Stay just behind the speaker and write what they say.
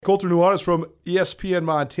Colter Nuanez from ESPN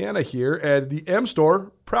Montana here, and the M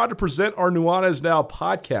Store, proud to present our Nuanez Now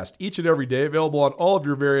podcast each and every day, available on all of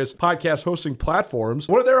your various podcast hosting platforms.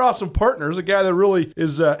 One of their awesome partners, a guy that really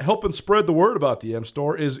is helping spread the word about the M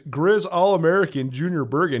Store, is Grizz All-American Junior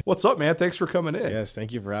Bergen. What's up, man? Thanks for coming in. Yes,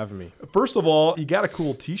 thank you for having me. First of all, you got a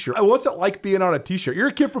cool t-shirt. What's it like being on a t-shirt? You're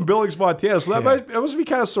a kid from Billings, Montana, so that must be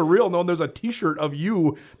kind of surreal knowing there's a t-shirt of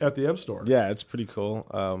you at the M Store. Yeah, it's pretty cool.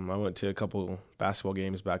 I went to a couple basketball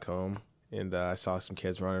games back home, and I saw some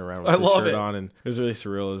kids running around with the shirt on, and it was really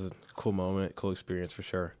surreal. It was a cool moment, cool experience for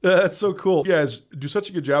sure. That's so cool. You guys do such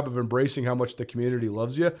a good job of embracing how much the community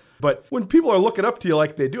loves you. But when people are looking up to you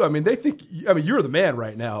like they do, they think, you're the man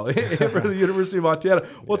right now for the University of Montana.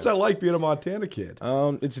 What's that like being a Montana kid?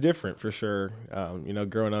 It's different for sure.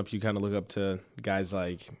 Growing up, you kind of look up to guys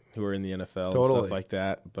like who are in the NFL and stuff like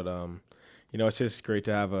that. But, it's just great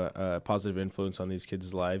to have a positive influence on these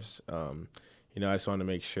kids' lives. I just want to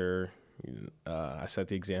make sure I set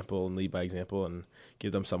the example and lead by example and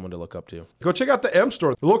give them someone to look up to. Go check out the M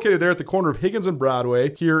Store. They're located there at the corner of Higgins and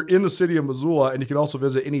Broadway here in the city of Missoula, and you can also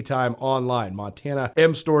visit anytime online,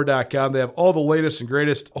 montanamstore.com. They have all the latest and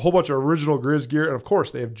greatest, a whole bunch of original Grizz gear, and of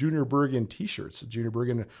course, they have Junior Bergen t-shirts. Junior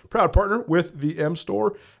Bergen, proud partner with the M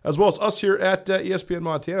Store, as well as us here at ESPN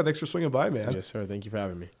Montana. Thanks for swinging by, man. Yes, sir. Thank you for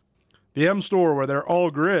having me. The M Store, where they're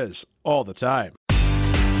all Grizz all the time.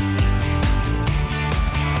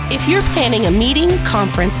 If you're planning a meeting,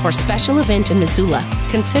 conference, or special event in Missoula,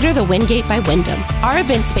 consider the Wingate by Wyndham. Our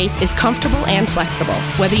event space is comfortable and flexible.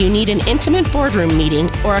 Whether you need an intimate boardroom meeting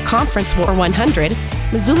or a conference for 100,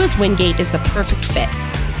 Missoula's Wingate is the perfect fit.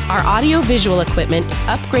 Our audio-visual equipment,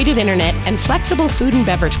 upgraded internet, and flexible food and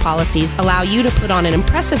beverage policies allow you to put on an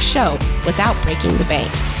impressive show without breaking the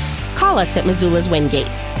bank. Call us at Missoula's Wingate,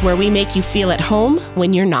 where we make you feel at home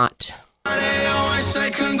when you're not. They always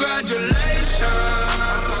say congratulations.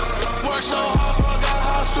 Work so hard, forgot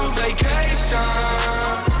how to vacation.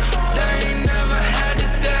 They ain't never had the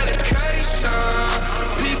dedication.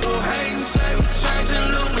 People hate and say we changing,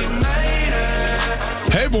 look, we made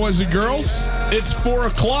it. Hey, boys and girls, it's 4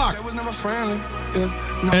 o'clock.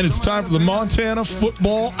 And it's time for the Montana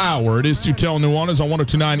Football Hour. It is Tutel Nuanez on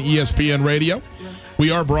 102.9 ESPN Radio. We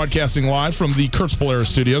are broadcasting live from the Kurtz Polaris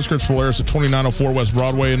studios. Kurtz Polaris at 2904 West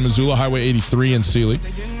Broadway in Missoula, Highway 83 in Sealy.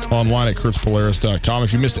 Online at kurtzpolaris.com.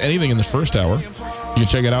 If you missed anything in the first hour, you can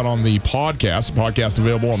check it out on the podcast. The podcast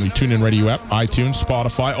available on the TuneIn Radio app, iTunes,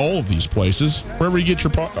 Spotify, all of these places. Wherever you get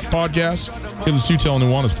your podcasts, get the Tutel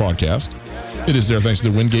Nuanez podcast. It is there thanks to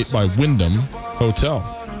the Wingate by Wyndham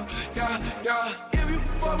Hotel.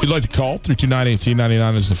 If you'd like to call,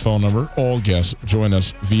 329-1899 is the phone number. All guests join us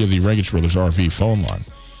via the Regich Brothers RV phone line.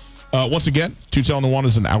 Once again, Tutel Nuanez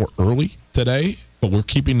is an hour early today, but we're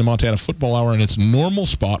keeping the Montana Football Hour in its normal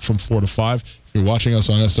spot from 4 to 5. If you're watching us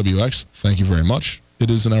on SWX, thank you very much. It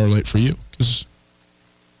is an hour late for you because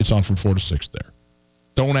it's on from 4 to 6 there.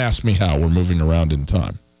 Don't ask me how we're moving around in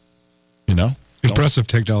time. Impressive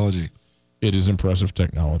technology. It is impressive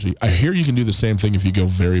technology. I hear you can do the same thing if you go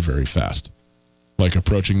very, very fast, like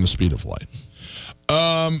approaching the speed of light.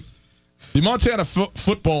 The Montana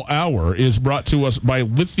Football Hour is brought to us by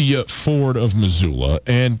Lithia Ford of Missoula.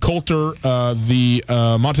 And Colter, the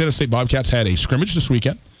Montana State Bobcats had a scrimmage this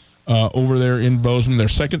weekend over there in Bozeman. Their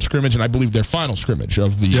second scrimmage, and I believe their final scrimmage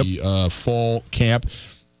of the fall camp,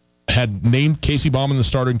 had named Casey Bauman the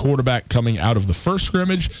starting quarterback coming out of the first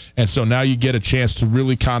scrimmage. And so now you get a chance to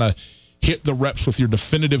really kind of hit the reps with your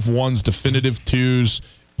definitive ones, definitive twos,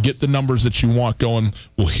 get the numbers that you want going.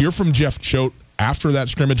 We'll hear from Jeff Choate after that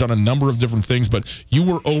scrimmage on a number of different things, but you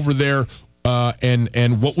were over there,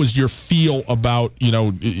 and what was your feel about,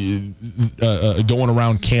 going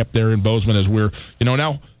around camp there in Bozeman as we're,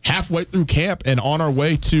 now halfway through camp and on our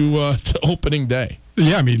way to opening day?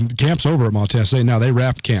 Yeah, camp's over at Montana State. Now they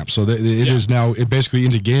wrapped camp, so it is now basically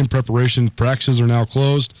into game preparation. Practices are now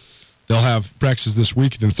closed. They'll have practices this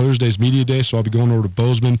week, then Thursday's media day, so I'll be going over to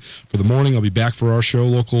Bozeman for the morning. I'll be back for our show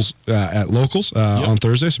at Locals on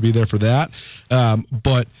Thursday, so be there for that.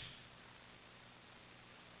 But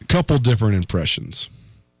a couple different impressions.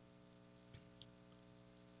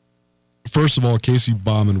 First of all, Casey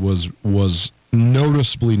Bauman was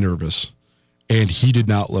noticeably nervous, and he did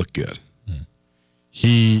not look good.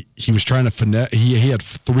 He was trying to finesse. He had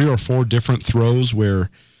 3 or 4 different throws where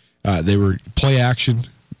they were play action,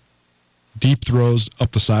 deep throws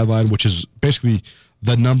up the sideline, which is basically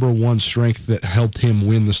the number one strength that helped him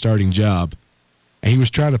win the starting job. And he was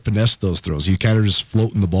trying to finesse those throws. He kind of just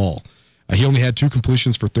floating the ball. He only had 2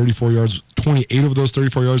 completions for 34 yards. 28 of those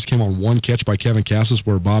 34 yards came on 1 catch by Kevin Cassis,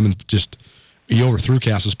 where Bauman he overthrew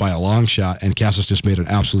Cassis by a long shot, and Cassis just made an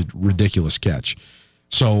absolutely ridiculous catch.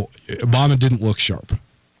 So Bauman didn't look sharp.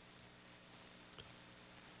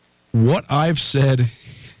 What I've said,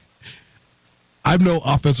 I'm no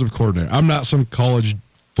offensive coordinator. I'm not some college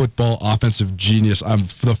football offensive genius. I'm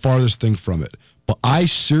the farthest thing from it. But I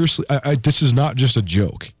seriously, this is not just a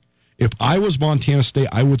joke. If I was Montana State,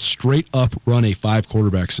 I would straight up run a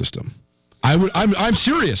 5-quarterback system. I'm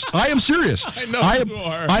serious. I am serious. I know you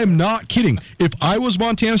are. I am not kidding. If I was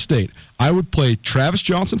Montana State, I would play Travis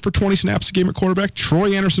Johnson for 20 snaps a game at quarterback,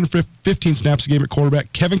 Troy Anderson for 15 snaps a game at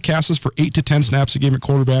quarterback, Kevin Cassis for 8 to 10 snaps a game at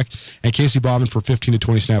quarterback, and Casey Bauman for 15 to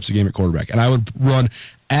 20 snaps a game at quarterback. And I would run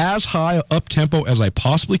as high up tempo as I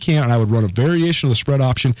possibly can, and I would run a variation of the spread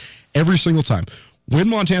option every single time. When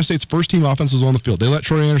Montana State's first team offense was on the field, they let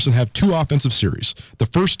Troy Anderson have 2 offensive series. The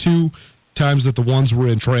first 2 times that the ones were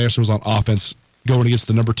in, Troy Anderson was on offense going against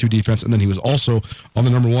the number 2 defense, and then he was also on the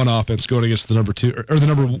number 1 offense going against the number 2, or the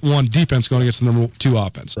number 1 defense going against the number 2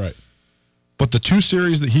 offense. Right. But the 2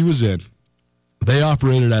 series that he was in, they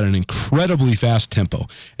operated at an incredibly fast tempo.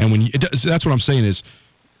 And when that's what I'm saying is,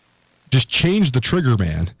 just change the trigger,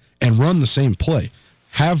 man, and run the same play.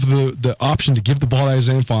 Have the option to give the ball to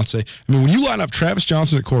Isaiah Fonse. I mean, when you line up Travis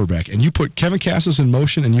Johnson at quarterback and you put Kevin Cassis in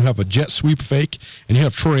motion and you have a jet sweep fake and you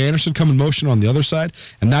have Troy Anderson come in motion on the other side,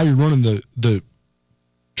 and now you're running the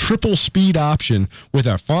triple speed option with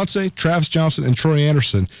Fonse, Travis Johnson, and Troy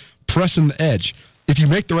Anderson pressing the edge. If you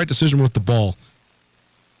make the right decision with the ball,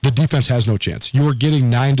 the defense has no chance. You are getting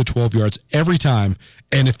 9 to 12 yards every time,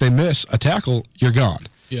 and if they miss a tackle, you're gone.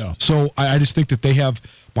 Yeah. So I just think that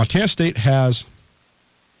Montana State has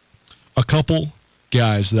a couple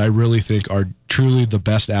guys that I really think are truly the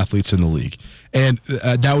best athletes in the league. And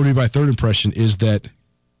that would be my third impression, is that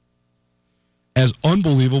as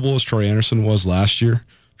unbelievable as Troy Anderson was last year,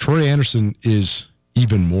 Troy Anderson is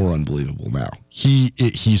even more unbelievable now.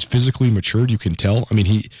 He's physically matured, you can tell. I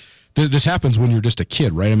mean, this happens when you're just a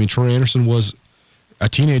kid, right? I mean, Troy Anderson was a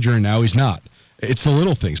teenager and now he's not. It's the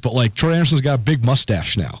little things. But, like, Troy Anderson's got a big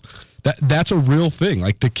mustache now. That's a real thing.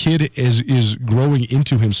 Like, the kid is growing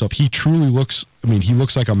into himself. He truly looks, he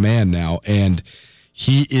looks like a man now, and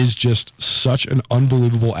he is just such an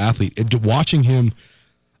unbelievable athlete. And watching him,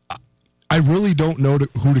 I really don't know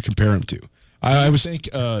who to compare him to. I think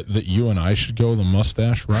that you and I should go the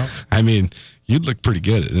mustache route? I mean, you'd look pretty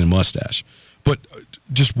good in a mustache. But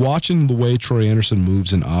just watching the way Troy Anderson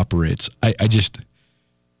moves and operates,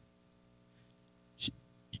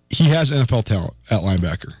 he has NFL talent at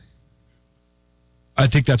linebacker. I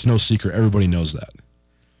think that's no secret. Everybody knows that.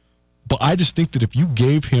 But I just think that if you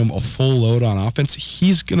gave him a full load on offense,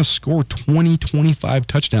 he's going to score 20, 25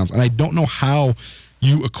 touchdowns. And I don't know how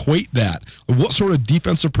you equate that. What sort of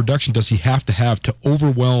defensive production does he have to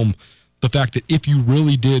overwhelm the fact that if you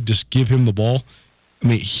really did just give him the ball,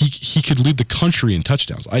 he could lead the country in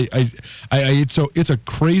touchdowns. It's a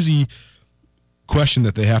crazy question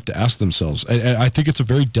that they have to ask themselves. And I think it's a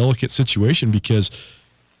very delicate situation because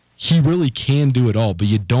he really can do it all, but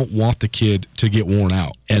you don't want the kid to get worn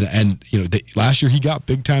out. And last year he got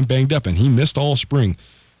big time banged up, and he missed all spring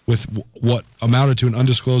with what amounted to an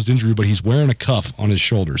undisclosed injury, but he's wearing a cuff on his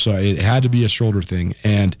shoulder. So it had to be a shoulder thing,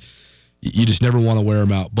 and you just never want to wear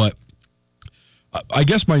him out. But I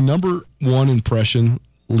guess my number 1 impression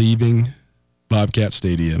leaving Bobcat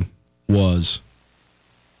Stadium was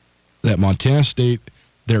that Montana State,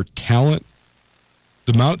 their talent,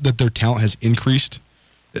 the amount that their talent has increased.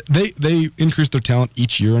 They increased their talent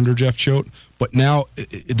each year under Jeff Choate, but now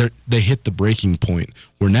they hit the breaking point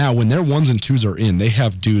where now when their 1s and 2s are in, they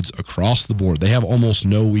have dudes across the board. They have almost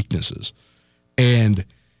no weaknesses. And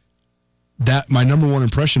that my number 1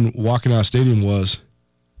 impression walking out of the stadium was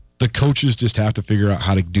the coaches just have to figure out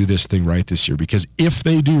how to do this thing right this year, because if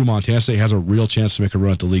they do, Montana State has a real chance to make a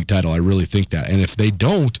run at the league title. I really think that. And if they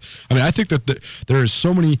don't, I think that there is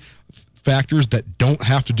so many factors that don't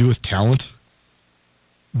have to do with talent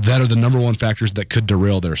that are the number 1 factors that could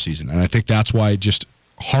derail their season. And I think that's why just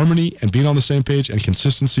harmony and being on the same page and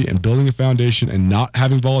consistency and building a foundation and not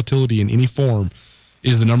having volatility in any form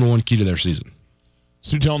is the number 1 key to their season.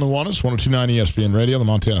 Sutel Nuanez, 102.9 ESPN Radio, the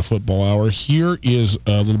Montana Football Hour. Here is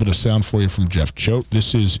a little bit of sound for you from Jeff Choate.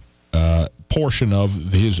 This is a portion of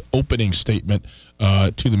his opening statement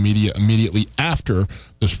to the media immediately after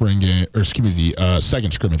the spring game, the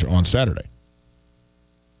second scrimmage on Saturday.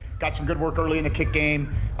 Got some good work early in the kick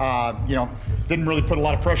game. Didn't really put a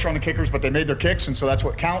lot of pressure on the kickers, but they made their kicks, and so that's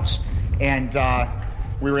what counts. And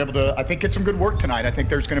we were able to, I think, get some good work tonight. I think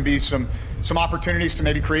there's going to be some opportunities to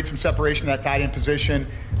maybe create some separation in that tight end position.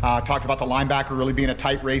 Talked about the linebacker really being a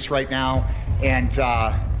tight race right now, and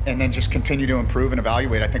then just continue to improve and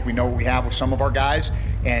evaluate. I think we know what we have with some of our guys,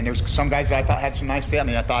 and there's some guys that I thought had some nice day.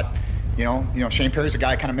 I thought, You know, Shane Perry's a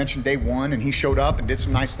guy I kind of mentioned day one, and he showed up and did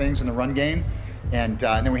some nice things in the run game. And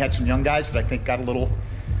then we had some young guys that I think got a little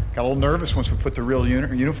nervous once we put the real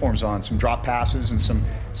uniforms on. Some drop passes and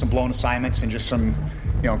some blown assignments, and just some,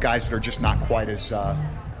 guys that are just not quite as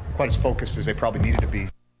focused as they probably needed to be.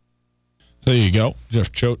 There you go,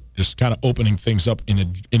 Jeff Choate, just kind of opening things up in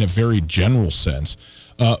a very general sense.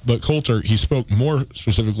 But Colter, he spoke more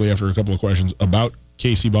specifically after a couple of questions about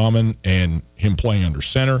Casey Bauman and him playing under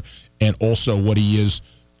center, and also what he is,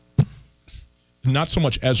 not so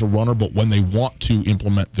much as a runner, but when they want to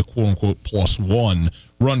implement the quote-unquote +1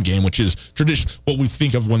 run game, which is what we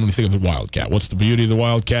think of when we think of the Wildcat. What's the beauty of the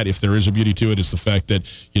Wildcat? If there is a beauty to it, it's the fact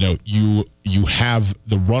that, you have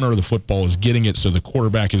the runner of the football is getting it, so the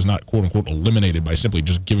quarterback is not quote-unquote eliminated by simply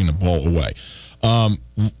just giving the ball away.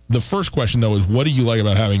 The first question, though, is what do you like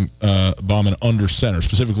about having Bauman under center,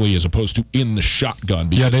 specifically as opposed to in the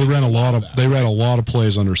shotgun? Yeah, they ran a lot of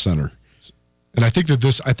plays under center. And I think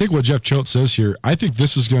what Jeff Choate says here, I think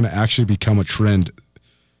this is going to actually become a trend.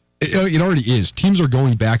 It already is. Teams are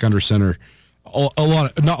going back under center. Not a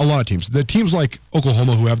lot of teams. The teams like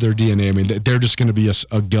Oklahoma who have their DNA, I mean, they're just going to be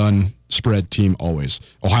a gun spread team always.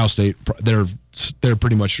 Ohio State, they're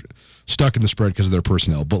pretty much stuck in the spread because of their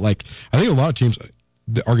personnel. But I think a lot of teams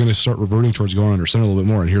are going to start reverting towards going under center a little bit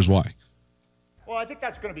more, and here's why. Well, I think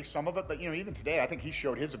that's going to be some of it, but even today, I think he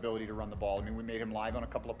showed his ability to run the ball. I mean, we made him live on a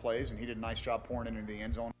couple of plays, and he did a nice job pouring it into the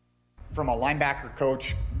end zone. From a linebacker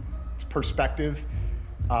coach perspective,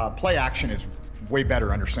 play action is way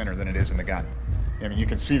better under center than it is in the gun. I mean, you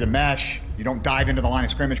can see the mesh. You don't dive into the line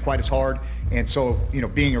of scrimmage quite as hard, and so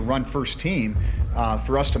being a run-first team,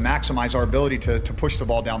 for us to maximize our ability to push the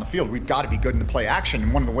ball down the field, we've got to be good in the play action.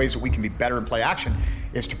 And one of the ways that we can be better in play action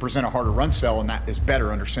is to present a harder run cell, and that is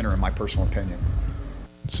better under center, in my personal opinion.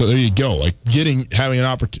 So there you go. Having an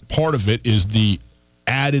opportunity. Part of it is the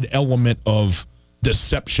added element of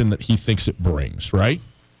deception that he thinks it brings, right?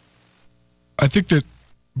 I think that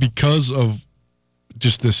because of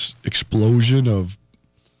just this explosion of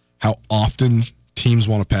how often teams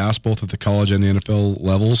want to pass, both at the college and the NFL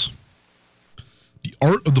levels, the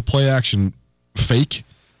art of the play action fake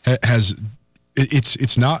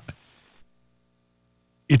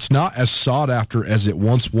it's not as sought after as it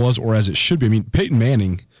once was or as it should be. I mean, Peyton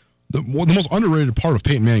Manning, the most underrated part of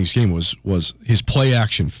Peyton Manning's game was his play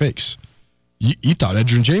action fakes. You thought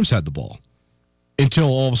Edgerrin James had the ball until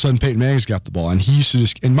all of a sudden Peyton Manning's got the ball, and he used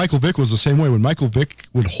to and Michael Vick was the same way. When Michael Vick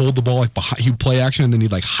would hold the ball behind, he'd play action and then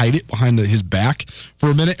he'd hide it behind his back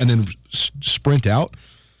for a minute and then sprint out.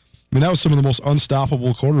 I mean, that was some of the most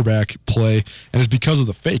unstoppable quarterback play, and it's because of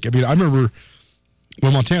the fake. I mean, I remember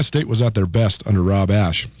when Montana State was at their best under Rob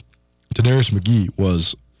Ash, Tadarius McGee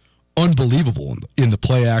was unbelievable in the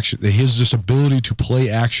play action. His just ability to play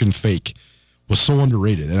action fake was so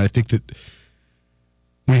underrated, and I think that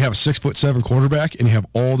when you have a 6'7" quarterback and you have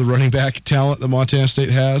all the running back talent that Montana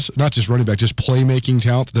State has, not just running back, just playmaking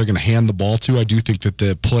talent that they're going to hand the ball to, I do think that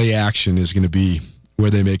the play action is going to be where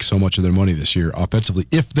they make so much of their money this year offensively,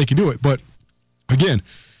 if they can do it. But again,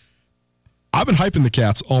 I've been hyping the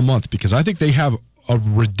Cats all month because I think they have a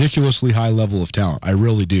ridiculously high level of talent. I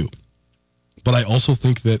really do. But I also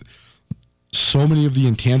think that so many of the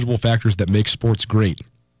intangible factors that make sports great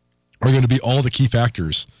are going to be all the key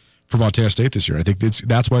factors for Montana State this year. I think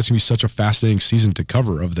that's why it's going to be such a fascinating season to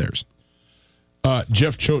cover of theirs.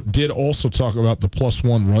 Jeff Choate did also talk about the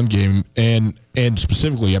 +1 run game, and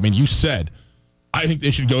specifically, I mean, you said, I think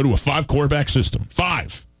they should go to a 5 quarterback system.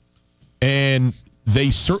 5. And they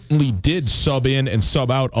certainly did sub in and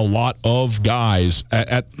sub out a lot of guys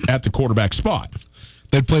at the quarterback spot.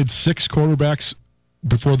 They played 6 quarterbacks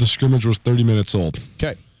before the scrimmage was 30 minutes old.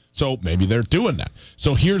 Okay. So maybe they're doing that.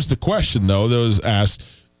 So here's the question, though, that was asked.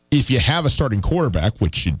 If you have a starting quarterback,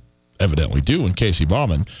 which you evidently do in Casey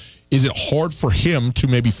Bauman, is it hard for him to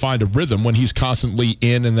maybe find a rhythm when he's constantly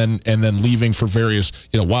in and then leaving for various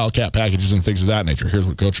Wildcat packages and things of that nature? Here's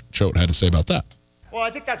what Coach Choate had to say about that. Well, I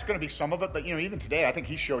think that's going to be some of it, but even today, I think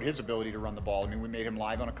he showed his ability to run the ball. I mean, we made him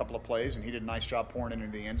live on a couple of plays, and he did a nice job pouring it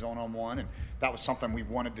into the end zone on one, and that was something we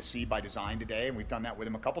wanted to see by design today, and we've done that with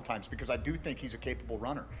him a couple times because I do think he's a capable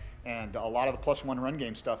runner, and a lot of the +1 run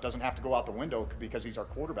game stuff doesn't have to go out the window because he's our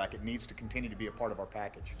quarterback. It needs to continue to be a part of our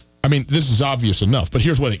package. I mean, this is obvious enough, but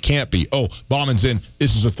here's what it can't be. Oh, Bauman's in.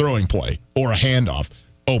 This is a throwing play or a handoff.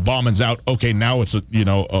 Oh, Bauman's out. Okay, now it's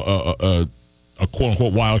a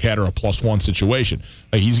quote-unquote Wildcat or a +1 situation.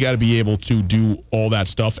 He's got to be able to do all that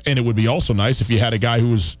stuff, and it would be also nice if you had a guy who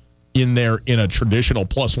was in there in a traditional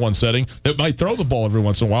 +1 setting that might throw the ball every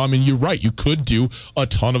once in a while. I mean, you're right. You could do a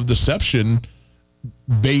ton of deception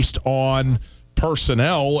based on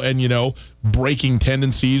personnel and, breaking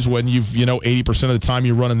tendencies when you've, 80% of the time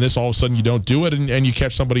you're running this, all of a sudden you don't do it and you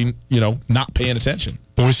catch somebody, not paying attention.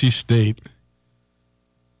 Boise State,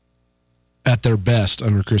 at their best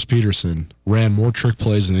under Chris Peterson, ran more trick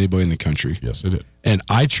plays than anybody in the country. Yes, it did. And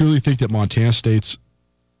I truly think that Montana State's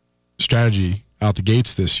strategy out the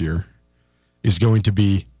gates this year is going to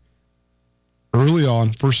be early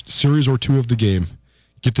on, first series or two of the game,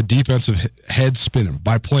 get the defensive head spinning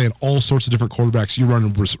by playing all sorts of different quarterbacks. You're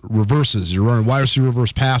running reverses. You're running wide receiver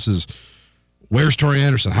reverse passes. Where's Troy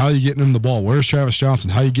Anderson? How are you getting him the ball? Where's Travis Johnson?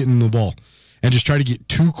 How are you getting him the ball? And just try to get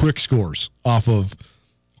 2 quick scores off of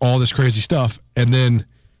all this crazy stuff, and then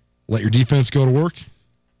let your defense go to work.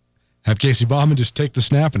 Have Casey Bauman just take the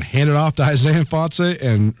snap and hand it off to Isaiah Ifanse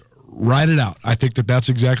and ride it out. I think that that's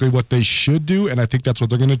exactly what they should do, and I think that's what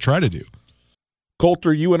they're going to try to do.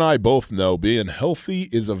 Coulter, you and I both know being healthy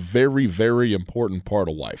is a very, very important part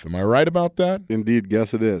of life. Am I right about that? Indeed,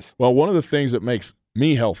 guess it is. Well, one of the things that makes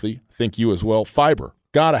me healthy, I think you as well, fiber.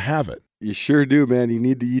 Got to have it. You sure do, man. You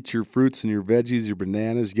need to eat your fruits and your veggies, your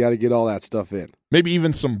bananas. You got to get all that stuff in. Maybe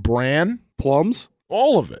even some bran. Plums.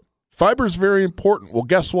 All of it. Fiber is very important. Well,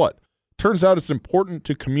 guess what? Turns out it's important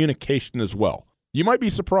to communication as well. You might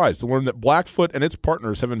be surprised to learn that Blackfoot and its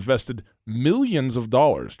partners have invested millions of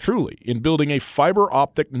dollars, truly, in building a fiber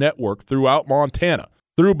optic network throughout Montana.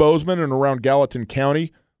 Through Bozeman and around Gallatin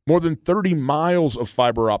County, more than 30 miles of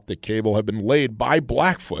fiber optic cable have been laid by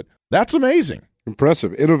Blackfoot. That's amazing.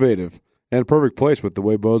 Impressive, innovative, and a perfect place with the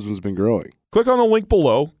way Bozeman's been growing. Click on the link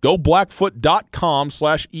below. Go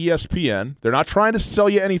blackfoot.com/ESPN. They're not trying to sell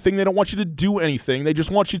you anything. They don't want you to do anything. They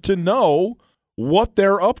just want you to know what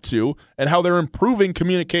they're up to and how they're improving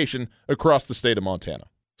communication across the state of Montana.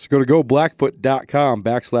 So go to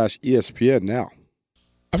goblackfoot.com/ESPN now.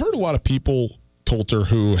 I've heard a lot of people, Coulter,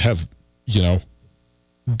 who have,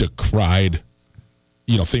 decried,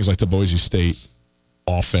 things like the Boise State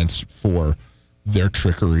offense for their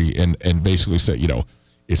trickery and basically said,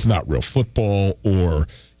 it's not real football, or,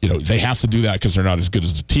 they have to do that because they're not as good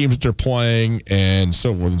as the teams that they're playing, and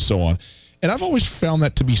so forth and so on. And I've always found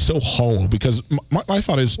that to be so hollow because my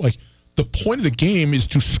thought is, the point of the game is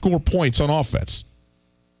to score points on offense.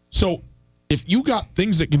 So if you got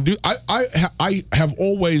things that can do, I have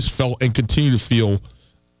always felt and continue to feel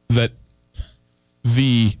that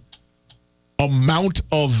the amount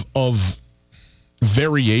of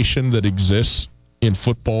variation that exists in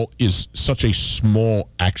football is such a small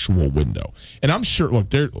actual window. And I'm sure, look,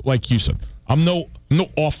 there, like you said, I'm no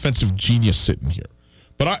offensive genius sitting here.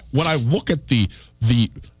 But when I look at the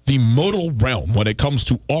modal realm when it comes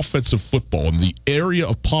to offensive football and the area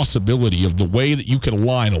of possibility of the way that you can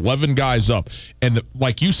line 11 guys up, and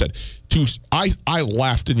like you said, I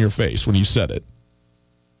laughed in your face when you said it.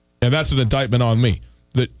 And that's an indictment on me,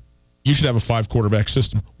 that you should have a 5-quarterback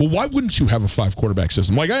system. Well, why wouldn't you have a 5-quarterback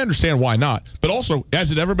system? I understand why not. But also,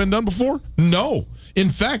 has it ever been done before? No.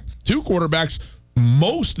 In fact, 2 quarterbacks,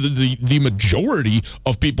 most of the majority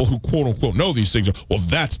of people who quote-unquote know these things are, well,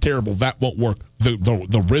 that's terrible, that won't work,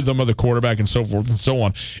 the rhythm of the quarterback and so forth and so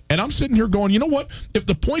on. And I'm sitting here going, you know what? If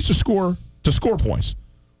the points to score points,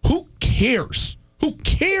 who cares? Who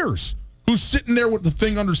cares who's sitting there with the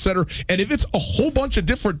thing under center? And if it's a whole bunch of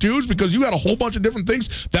different dudes because you got a whole bunch of different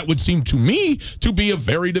things, that would seem to me to be a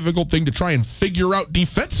very difficult thing to try and figure out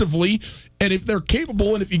defensively. And if they're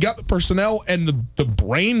capable and if you got the personnel and the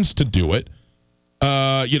brains to do it,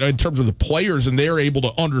 in terms of the players, and they're able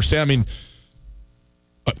to understand.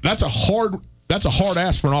 That's a hard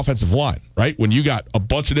ask for an offensive line, right? When you got a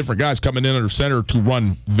bunch of different guys coming in under center to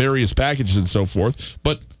run various packages and so forth.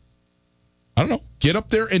 But I don't know, get up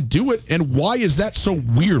there and do it. And why is that so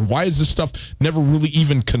weird? Why is this stuff never really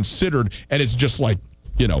even considered? And it's just laughed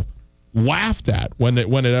at when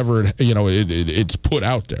it's put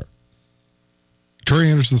out there. Troy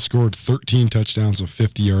Anderson scored 13 touchdowns of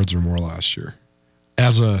 50 yards or more last year.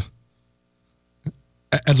 As a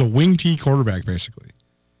wing T quarterback, basically,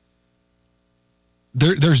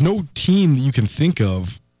 there's no team that you can think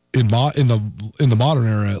of in the modern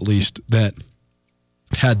era, at least, that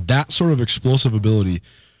had that sort of explosive ability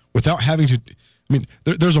without having to. I mean,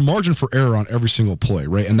 there's a margin for error on every single play,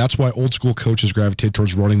 right? And that's why old school coaches gravitate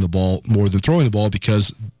towards running the ball more than throwing the ball,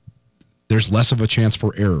 because there's less of a chance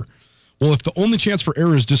for error. Well, if the only chance for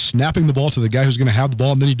error is just snapping the ball to the guy who's going to have the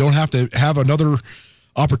ball, and then you don't have to have another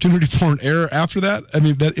opportunity for an error after that, I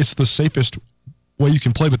mean, that it's the safest way you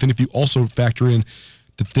can play. But then if you also factor in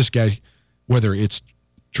that this guy, whether it's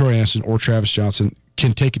Troy Anderson or Travis Johnson,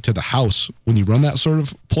 can take it to the house when you run that sort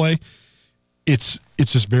of play, it's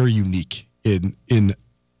just very unique in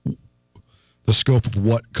the scope of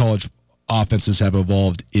what college offenses have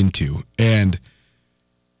evolved into. And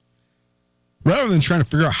rather than trying to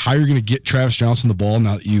figure out how you're going to get Travis Johnson the ball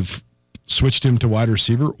now that you've switched him to wide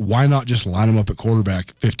receiver, why not just line him up at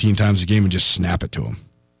quarterback 15 times a game and just snap it to him?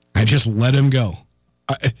 And just let him go.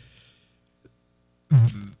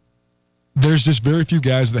 There's just very few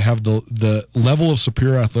guys that have the level of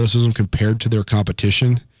superior athleticism compared to their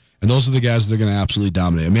competition, and those are the guys that are going to absolutely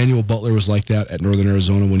dominate. Emmanuel Butler was like that at Northern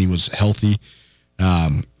Arizona when he was healthy.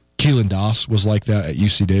 Keelan Doss was like that at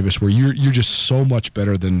UC Davis, where you're just so much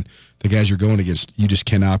better than the guys you're going against. You just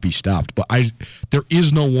cannot be stopped. But there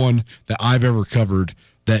is no one that I've ever covered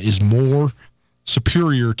that is more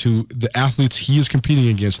superior to the athletes he is competing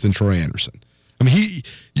against than Troy Anderson. I mean,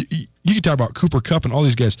 you can talk about Cooper Kupp and all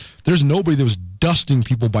these guys. There's nobody that was dusting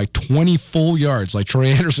people by 20 full yards like Troy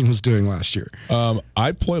Anderson was doing last year.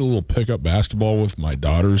 I played a little pickup basketball with my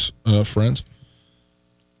daughter's friends.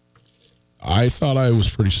 I thought I was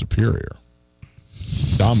pretty superior.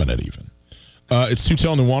 Dominant, even. It's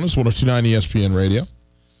Tutel Nuanez, 102.9 ESPN Radio.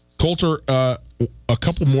 Colter, a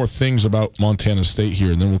couple more things about Montana State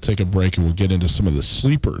here, and then we'll take a break and we'll get into some of the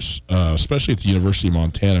sleepers, especially at the University of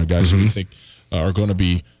Montana, guys who we think are going to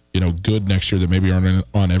be good next year that maybe aren't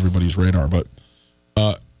on everybody's radar. But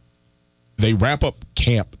they wrap up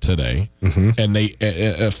camp today, and they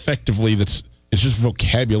effectively it's just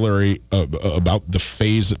vocabulary about the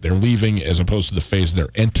phase that they're leaving as opposed to the phase they're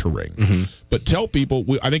entering. But tell people,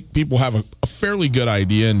 I think people have a fairly good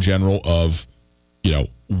idea in general of,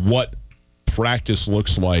 what practice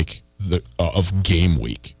looks like of game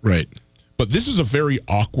week. Right. But this is a very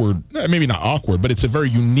awkward, maybe not awkward, but it's a very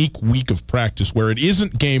unique week of practice where it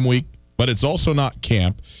isn't game week, but it's also not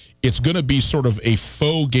camp. It's going to be sort of a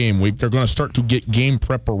faux game week. They're going to start to get game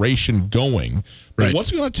preparation going. But right.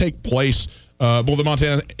 What's going to take place, both in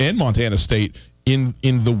Montana and Montana State, in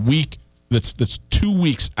the week that's 2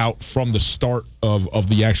 weeks out from the start of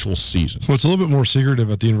the actual season? Well, it's a little bit more secretive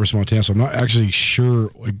at the University of Montana, so I'm not actually sure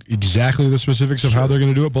exactly the specifics of how they're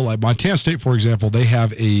going to do it. But like Montana State, for example, they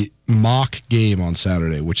have a mock game on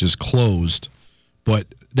Saturday, which is closed. But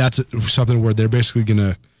that's something where they're basically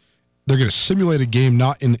going to simulate a game,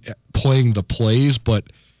 not in playing the plays, but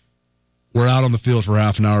we're out on the field for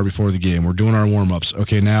half an hour before the game. We're doing our warm-ups.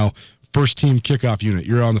 Okay, now first team kickoff unit,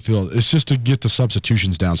 you're on the field. It's just to get the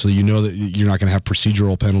substitutions down so you know that you're not going to have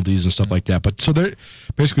procedural penalties and stuff like that. But so they're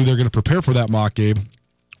going to prepare for that mock game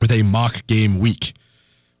with a mock game week,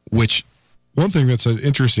 which one thing that's an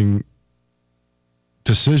interesting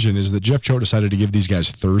decision is that Jeff Choate decided to give these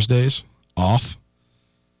guys Thursdays off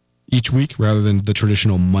each week rather than the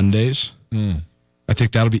traditional Mondays. I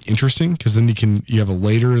think that'll be interesting because then you have a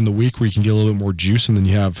later in the week where you can get a little bit more juice, and then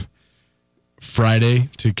you have Friday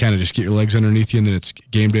to kind of just get your legs underneath you, and then it's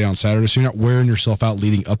game day on Saturday. So you're not wearing yourself out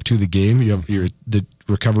leading up to the game. You have the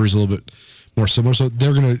recovery is a little bit more similar. So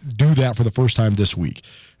they're going to do that for the first time this week.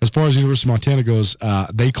 As far as the University of Montana goes,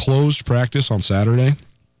 they closed practice on Saturday,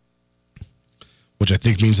 which I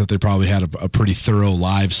think means that they probably had a pretty thorough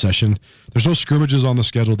live session. There's no scrimmages on the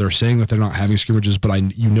schedule. They're saying that they're not having scrimmages, but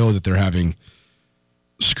that they're having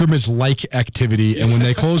scrimmage-like activity, and when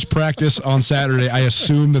they close practice on Saturday, I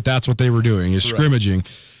assume that that's what they were doing, is scrimmaging.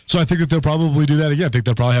 So I think that they'll probably do that again. I think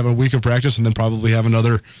they'll probably have a week of practice and then probably have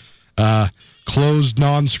another closed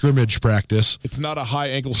non-scrimmage practice. It's not a high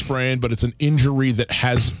ankle sprain, but it's an injury that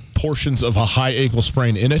has portions of a high ankle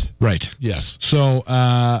sprain in it. Right. Yes. So,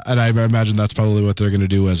 and I imagine that's probably what they're going to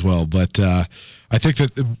do as well. But I think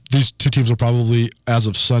that these two teams will probably, as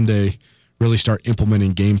of Sunday, really start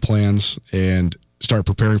implementing game plans and start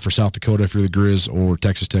preparing for South Dakota if you're the Grizz or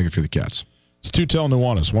Texas Tech if you're the Cats. It's Tutel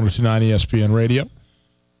Nuanez, 102.9 ESPN Radio.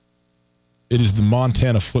 It is the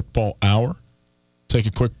Montana Football Hour. Take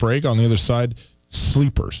a quick break. On the other side,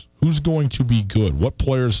 sleepers. Who's going to be good? What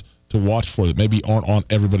players to watch for that maybe aren't on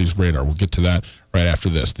everybody's radar? We'll get to that right after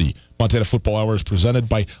this. The Montana Football Hour is presented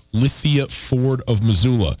by Lithia Ford of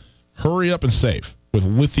Missoula. Hurry up and save with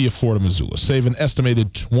Lithia Ford of Missoula. Save an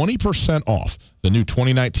estimated 20% off the new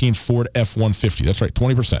 2019 Ford F-150. That's right,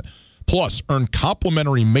 20%. Plus, earn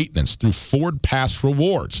complimentary maintenance through Ford Pass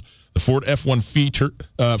Rewards. The Ford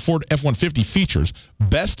F-150 features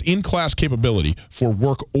best-in-class capability for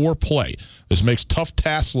work or play. This makes tough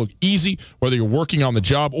tasks look easy, whether you're working on the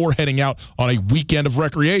job or heading out on a weekend of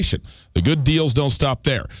recreation. The good deals don't stop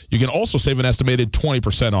there. You can also save an estimated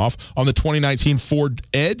 20% off on the 2019 Ford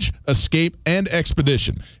Edge, Escape, and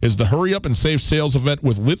Expedition. It's the Hurry Up and Save sales event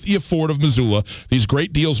with Lithia Ford of Missoula. These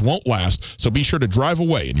great deals won't last, so be sure to drive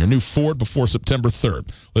away in your new Ford before September 3rd.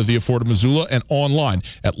 Lithia Ford of Missoula and online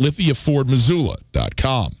at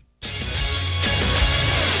lithiafordmissoula.com.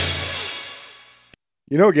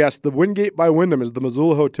 You know, guest, the Wingate by Wyndham is the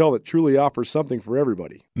Missoula hotel that truly offers something for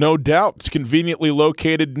everybody. No doubt. It's conveniently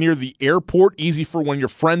located near the airport, easy for when your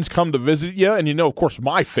friends come to visit you. And of course,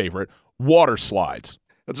 my favorite, water slides.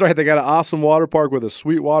 That's right. They got an awesome water park with a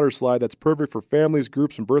sweet water slide that's perfect for families,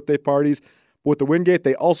 groups, and birthday parties. But with the Wingate,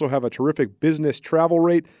 they also have a terrific business travel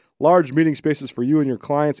rate, large meeting spaces for you and your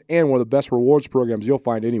clients, and one of the best rewards programs you'll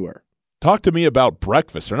find anywhere. Talk to me about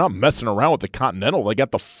breakfast. They're not messing around with the Continental. They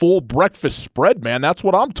got the full breakfast spread, man. That's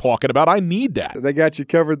what I'm talking about. I need that. They got you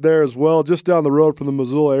covered there as well. Just down the road from the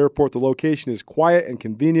Missoula Airport, the location is quiet and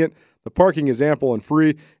convenient. The parking is ample and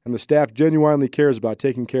free, and the staff genuinely cares about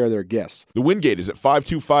taking care of their guests. The Wingate is at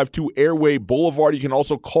 5252 Airway Boulevard. You can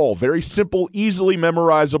also call. Very simple, easily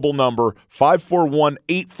memorizable number,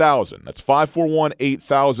 541-8000. That's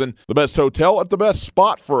 541-8000. The best hotel at the best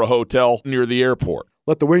spot for a hotel near the airport.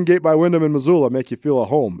 Let the Wingate by Wyndham in Missoula make you feel at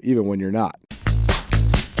home, even when you're not.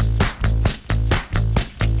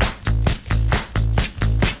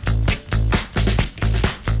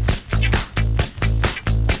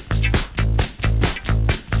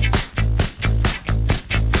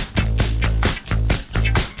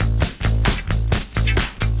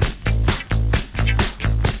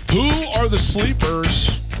 Who are the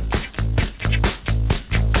sleepers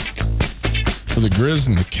for the Grizz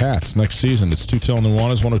and the Cats next season? It's Tutel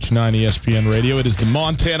Nuanez, 102.9 ESPN Radio. It is the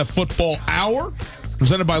Montana Football Hour,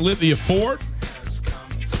 presented by Lithia Ford.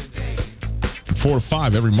 From 4 to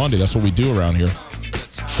 5 every Monday. That's what we do around here.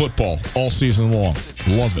 Football all season long.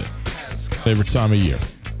 Love it. Favorite time of year.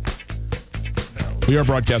 We are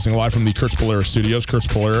broadcasting live from the Kurtz Polaris studios. Kurtz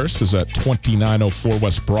Polaris is at 2904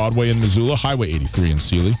 West Broadway in Missoula, Highway 83 in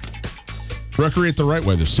Sealy. Recreate the right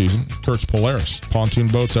way this season with Kurtz Polaris. Pontoon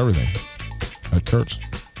boats, everything at Kurtz.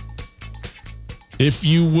 If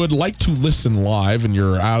you would like to listen live and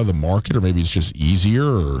you're out of the market, or maybe it's just easier,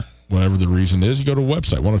 or whatever the reason is, you go to the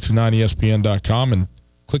website, 1029ESPN.com, and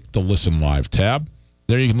click the Listen Live tab.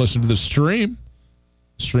 There you can listen to the stream.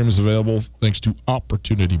 The stream is available thanks to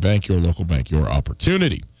Opportunity Bank, your local bank, your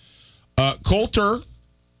opportunity. Coulter,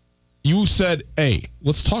 you said, hey,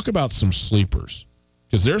 let's talk about some sleepers.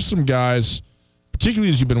 Because there's some guys,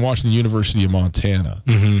 particularly as you've been watching the University of Montana,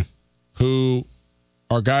 who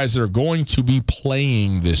are guys that are going to be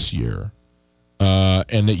playing this year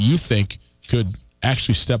and that you think could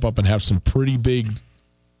actually step up and have some pretty big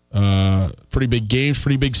games,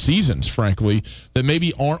 pretty big seasons, frankly, that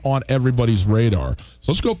maybe aren't on everybody's radar.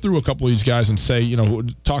 So let's go through a couple of these guys and say,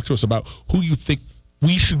 talk to us about who you think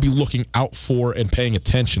we should be looking out for and paying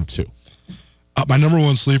attention to. My number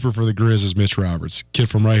one sleeper for the Grizz is Mitch Roberts, kid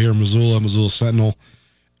from right here in Missoula Sentinel.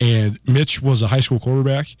 And Mitch was a high school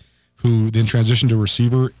quarterback who then transitioned to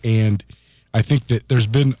receiver. And I think that there's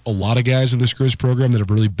been a lot of guys in this Grizz program that have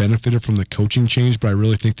really benefited from the coaching change, but I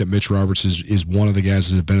really think that Mitch Roberts is one of the guys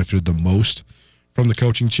that have benefited the most from the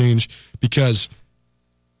coaching change, because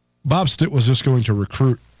Bob Stitt was just going to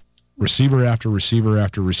recruit receiver after receiver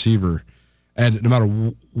after receiver. And no matter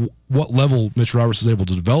what level Mitch Roberts is able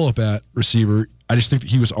to develop at receiver, I just think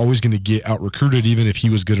that he was always going to get out-recruited even if he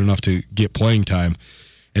was good enough to get playing time.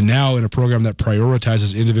 And now in a program that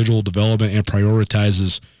prioritizes individual development and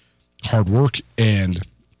prioritizes hard work and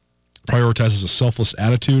prioritizes a selfless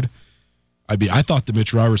attitude, I thought that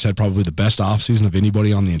Mitch Roberts had probably the best offseason of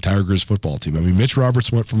anybody on the entire Grizz football team. I mean, Mitch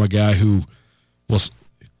Roberts went from a guy who was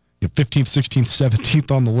 15th, 16th,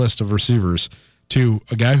 17th on the list of receivers to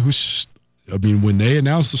a guy who's, when they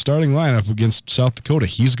announced the starting lineup against South Dakota,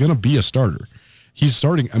 he's going to be a starter. He's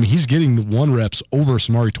starting. He's getting 1 reps over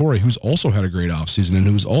Samari Torre, who's also had a great offseason and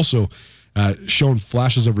who's also shown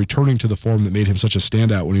flashes of returning to the form that made him such a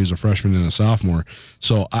standout when he was a freshman and a sophomore.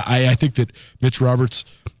 So I think that Mitch Roberts,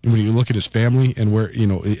 when you look at his family and where,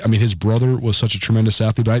 his brother was such a tremendous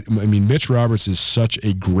athlete, but Mitch Roberts is such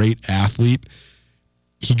a great athlete.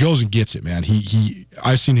 He goes and gets it, man.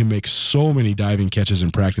 I've seen him make so many diving catches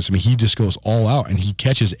in practice. He just goes all out and he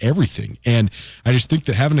catches everything. And I just think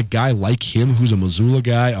that having a guy like him, who's a Missoula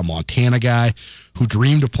guy, a Montana guy, who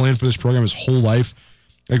dreamed of playing for this program his whole life,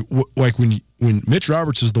 like when Mitch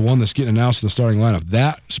Roberts is the one that's getting announced in the starting lineup,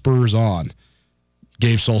 that spurs on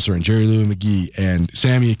Gabe Sulcer and Jerry Louis McGee and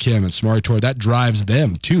Sammy Akim and Samari Torre. That drives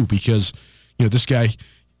them too, because this guy,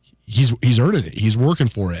 he's earning it. He's working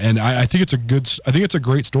for it, and I think it's a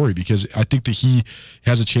great story, because I think that he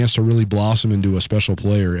has a chance to really blossom into a special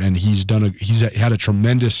player, and he's had a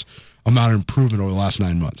tremendous amount of improvement over the last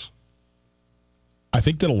 9 months. I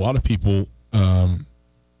think that a lot of people,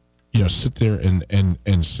 sit there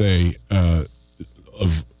and say of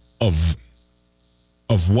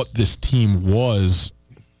what this team was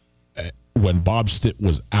when Bob Stitt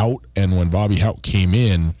was out and when Bobby Hauck came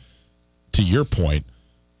in. To your point,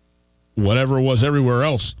 whatever it was everywhere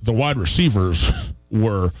else, the wide receivers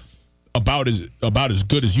were about as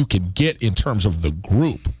good as you can get in terms of the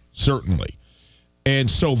group, certainly.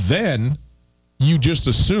 And so then you just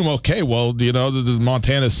assume, okay, well, the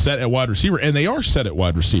Montana's set at wide receiver, and they are set at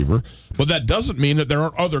wide receiver, but that doesn't mean that there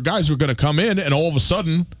aren't other guys who are going to come in and all of a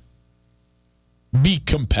sudden be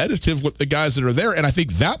competitive with the guys that are there. And I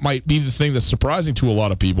think that might be the thing that's surprising to a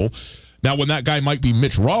lot of people. Now, when that guy might be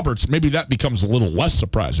Mitch Roberts, maybe that becomes a little less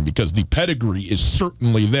surprising because the pedigree is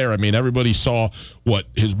certainly there. I mean, everybody saw what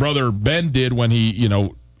his brother Ben did when he,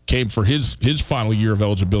 came for his final year of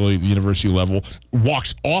eligibility at the university level,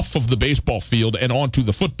 walks off of the baseball field and onto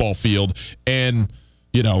the football field and,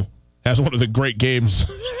 has one of the great games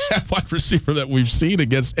at wide receiver that we've seen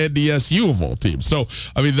against NDSU of all teams. So,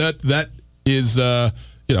 I mean, that is,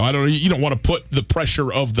 you don't want to put the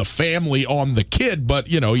pressure of the family on the kid, but,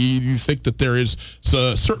 you think that there is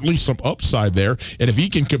certainly some upside there. And if he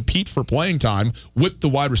can compete for playing time with the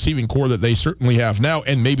wide receiving core that they certainly have now,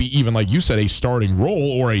 and maybe even, like you said, a starting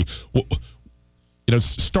role or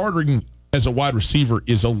starting as a wide receiver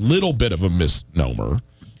is a little bit of a misnomer.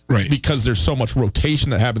 Right. Because there's so much rotation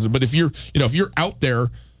that happens. But if you're out there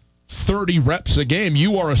 30 reps a game,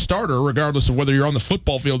 you are a starter regardless of whether you're on the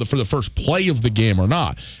football field for the first play of the game or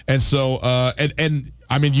not. And so, I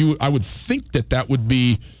would think that would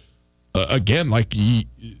be, again, like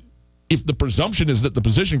if the presumption is that the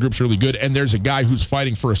position group's really good and there's a guy who's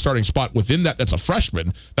fighting for a starting spot within that's a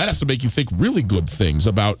freshman, that has to make you think really good things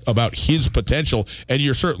about his potential. And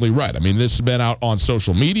you're certainly right. I mean, this has been out on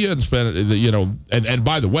social media and it's been, and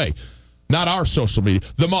by the way, not our social media,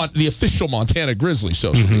 the official Montana Grizzlies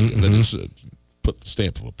social media that has put the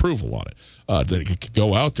stamp of approval on it, that it could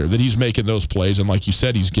go out there, that he's making those plays, and like you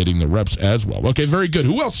said, he's getting the reps as well. Okay, very good.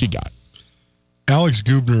 Who else you got? Alex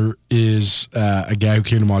Gubner is a guy who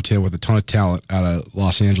came to Montana with a ton of talent out of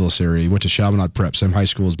Los Angeles area. He went to Chaminade Prep, same high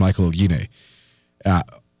school as Michael Ogine.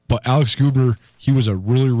 But Alex Gubner, he was a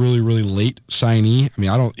really, really, really late signee. I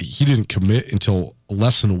mean, he didn't commit until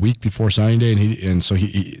less than a week before signing day, and so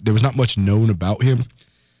there was not much known about him.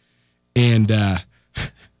 And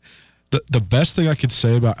the best thing I could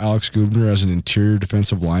say about Alex Gubner as an interior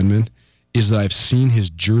defensive lineman is that I've seen his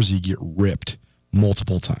jersey get ripped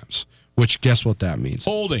multiple times. Which, guess what that means?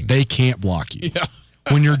 Holding. They can't block you. Yeah.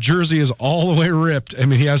 When your jersey is all the way ripped, I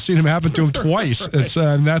mean, I've seen him happen to him twice.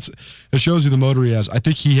 Right. It shows you the motor he has. I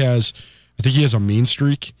think he has a mean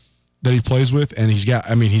streak that he plays with, and he's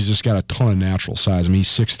just got a ton of natural size. I mean, he's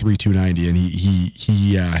 6'3", 290, and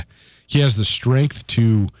he has the strength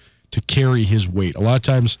to carry his weight. A lot of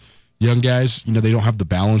times, young guys, they don't have the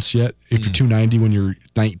balance yet. If you're 290 when you're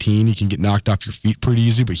 19, you can get knocked off your feet pretty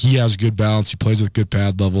easy, but he has good balance. He plays with good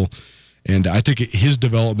pad level. And I think his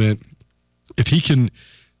development, if he can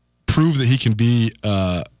prove that he can be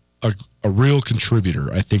a real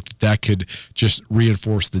contributor, I think that could just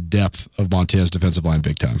reinforce the depth of Montana's defensive line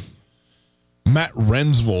big time. Matt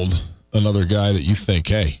Rensvold, another guy that you think,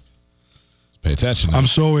 hey, pay attention. I'm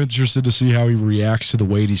so interested to see how he reacts to the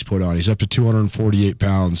weight he's put on. He's up to 248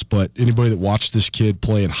 pounds, but anybody that watched this kid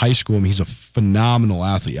play in high school, he's a phenomenal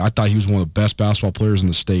athlete. I thought he was one of the best basketball players in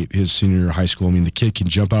the state his senior year of high school. I mean, the kid can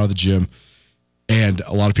jump out of the gym, and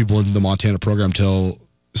a lot of people in the Montana program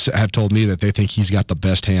have told me that they think he's got the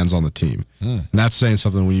best hands on the team. And that's saying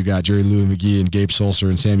something when you got Jerry Louis McGee and Gabe Sulser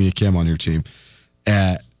and Sammy Akem on your team.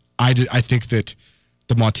 I think that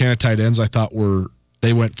the Montana tight ends, I thought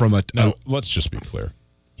they went from Now, let's just be clear.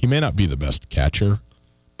 He may not be the best catcher,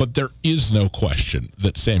 but there is no question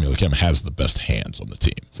that Samuel Akem has the best hands on the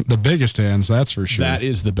team. The biggest hands, that's for sure. That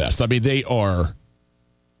is the best. I mean, they are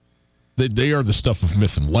the stuff of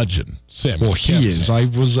myth and legend. Samuel Akem's he is.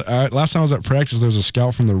 Hands. Last time I was at practice, there was a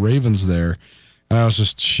scout from the Ravens there, and I was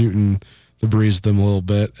just shooting the breeze with them a little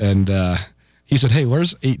bit, and he said, "Hey,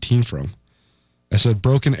 where's 18 from?" I said,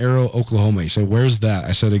 Broken Arrow, Oklahoma. He said, where's that?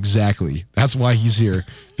 I said, exactly. That's why he's here,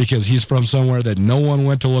 because he's from somewhere that no one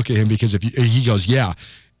went to look at him, because he goes, yeah,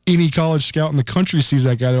 any college scout in the country sees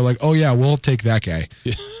that guy, they're like, oh, yeah, we'll take that guy.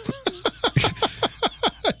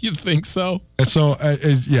 You think so? And so,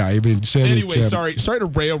 yeah, I mean, anyway, sorry to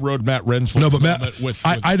railroad Matt Rensvold. No, but Matt, with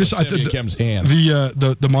Akem's hands.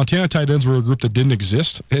 The Montana tight ends were a group that didn't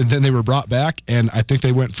exist, and then they were brought back, and I think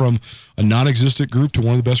they went from a non-existent group to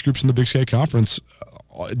one of the best groups in the Big Sky Conference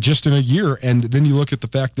just in a year. And then you look at the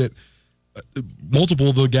fact that multiple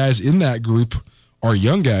of the guys in that group are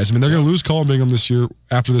young guys. I mean, they're going to lose Colin Bingham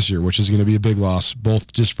after this year, which is going to be a big loss,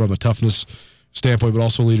 both just from a toughness standpoint, but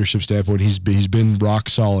also leadership standpoint. He's been rock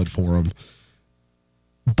solid for him.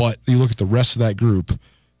 But you look at the rest of that group,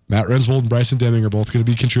 Matt Rensvold and Bryson Deming are both going to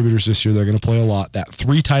be contributors this year. They're going to play a lot. That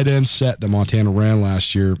 3 tight end set that Montana ran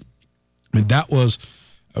last year I mean, that was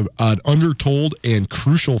an undertold and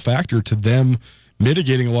crucial factor to them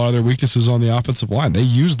mitigating a lot of their weaknesses on the offensive line. They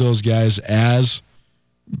used those guys as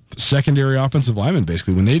secondary offensive linemen,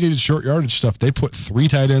 basically. When they did short yardage stuff, they put 3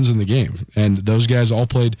 tight ends in the game, and those guys all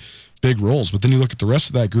played big roles. But then you look at the rest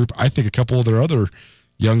of that group, I think a couple of their other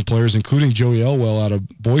young players, including Joey Elwell out of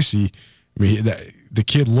Boise, I mean, the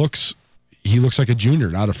kid looks like a junior,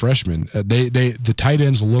 not a freshman. The tight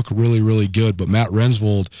ends look really, really good, but Matt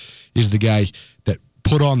Rensvold is the guy that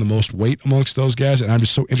put on the most weight amongst those guys, and I'm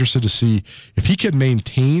just so interested to see if he can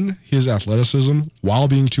maintain his athleticism while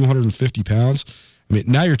being 250 pounds. I mean,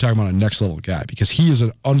 now you're talking about a next-level guy because he is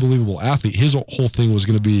an unbelievable athlete. His whole thing was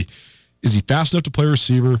going to be, is he fast enough to play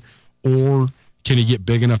receiver, or can he get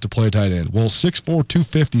big enough to play tight end? Well, 6'4",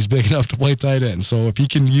 250 is big enough to play tight end. So if he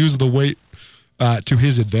can use the weight to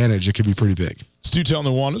his advantage, it could be pretty big. Stu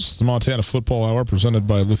Nuanez, the Montana Football Hour, presented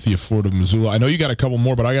by Lithia Ford of Missoula. I know you got a couple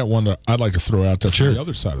more, but I got one that I'd like to throw out that's on the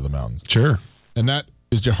other side of the mountain. Sure. And that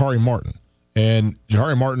is Jahari Martin. And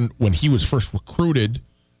Jahari Martin, when he was first recruited,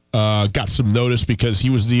 got some notice because he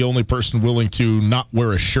was the only person willing to not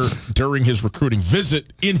wear a shirt during his recruiting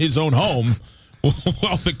visit in his own home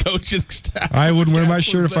while the coaching staff. I wouldn't wear my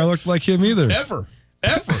shirt if I looked like him either. Ever.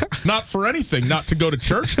 Not for anything. Not to go to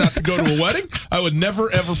church, not to go to a wedding. I would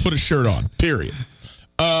never, ever put a shirt on, period.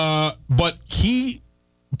 But he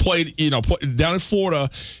played, down in Florida,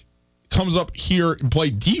 comes up here and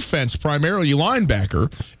played defense, primarily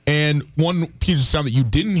linebacker. And one piece of sound that you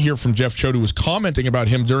didn't hear from Jeff Choate, who was commenting about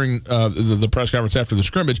him during the press conference after the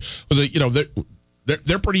scrimmage, was that,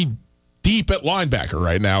 they're pretty deep at linebacker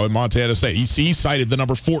right now in Montana State. He cited the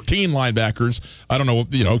number 14 linebackers. I don't know,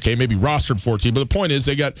 okay, maybe rostered 14, but the point is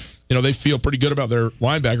they got, they feel pretty good about their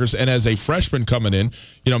linebackers. And as a freshman coming in,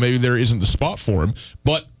 maybe there isn't the spot for him.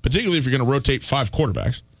 But particularly if you're going to rotate 5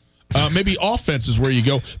 quarterbacks, maybe offense is where you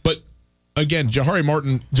go. But again, Jahari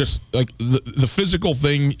Martin, just like the physical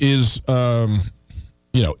thing is,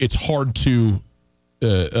 it's hard to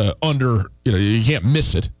you can't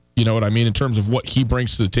miss it. You know what I mean? In terms of what he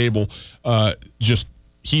brings to the table,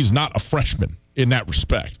 he's not a freshman in that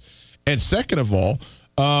respect. And second of all,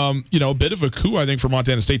 a bit of a coup, I think, for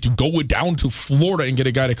Montana State to go down to Florida and get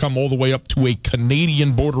a guy to come all the way up to a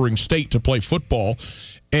Canadian bordering state to play football.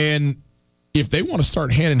 And if they want to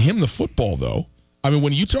start handing him the football, though, I mean,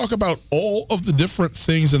 when you talk about all of the different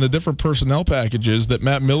things and the different personnel packages that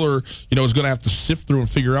Matt Miller, is going to have to sift through and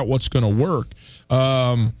figure out what's going to work.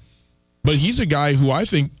 But he's a guy who I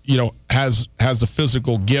think, has the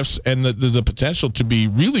physical gifts and the potential to be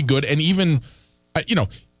really good. And even,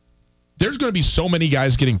 there's going to be so many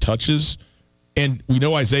guys getting touches. And we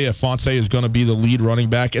know Isaiah Fonse is going to be the lead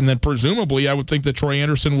running back. And then presumably I would think that Troy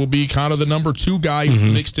Anderson will be kind of the number 2 guy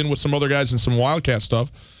mixed in with some other guys and some Wildcat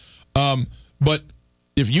stuff. But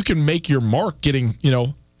if you can make your mark getting,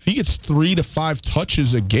 if he gets 3 to 5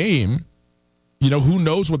 touches a game, who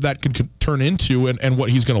knows what that could turn into and what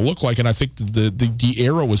he's going to look like. And I think the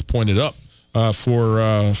arrow was pointed up for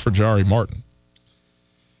Jahari Martin.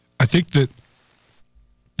 I think that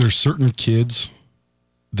there's certain kids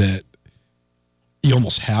that you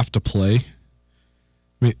almost have to play.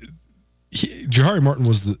 I mean, Jahari Martin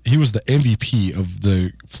was the MVP of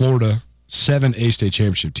the Florida 7 A-State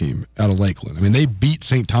championship team out of Lakeland. I mean, they beat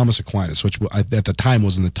St. Thomas Aquinas, which at the time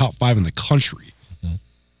was in the top 5 in the country.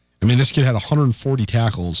 I mean, this kid had 140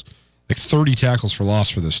 tackles, like 30 tackles for loss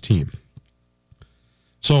for this team.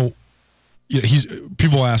 So,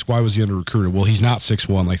 people ask, why was he under-recruited? Well, he's not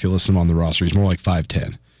 6'1" like they list him on the roster. He's more like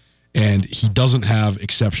 5'10". And he doesn't have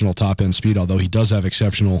exceptional top-end speed, although he does have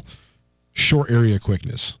exceptional short area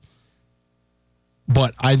quickness.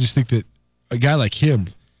 But I just think that a guy like him,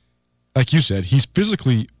 like you said, he's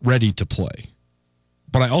physically ready to play.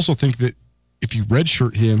 But I also think that if you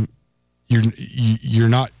redshirt him, you're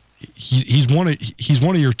not. He's one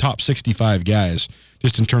of your top 65 guys,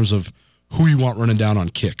 just in terms of who you want running down on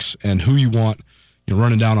kicks and who you want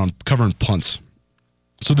running down on covering punts.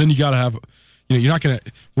 So then you got to have, you're not gonna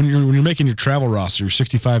when you're making your travel roster, your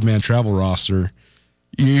 65-man travel roster,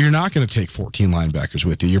 you're not going to take 14 linebackers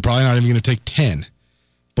with you. You're probably not even going to take 10,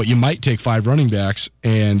 but you might take 5 running backs.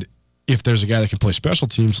 And if there's a guy that can play special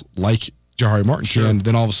teams like Jahari Martin can,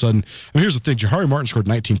 then all of a sudden, I mean, here's the thing: Jahari Martin scored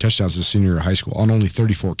 19 touchdowns as a senior in high school on only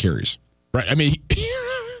 34 carries. Right. I mean,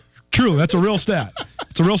 true. That's a real stat.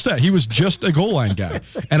 It's a real stat. He was just a goal line guy,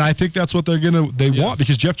 and I think that's what they want,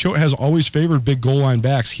 because Jeff Choate has always favored big goal line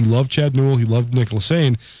backs. He loved Chad Newell. He loved Nick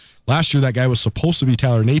Lassane. Last year, that guy was supposed to be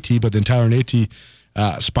Tyler Nate, but then Tyler Nate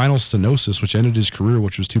spinal stenosis, which ended his career,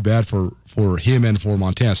 which was too bad for him and for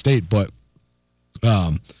Montana State. But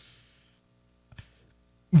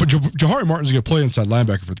But Jahari Martin's going to play inside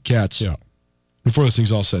linebacker for the Cats before this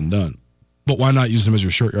thing's all said and done. But why not use him as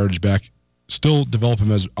your short yardage back? Still develop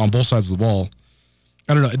him as on both sides of the ball.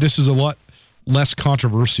 I don't know. This is a lot less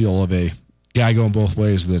controversial of a guy going both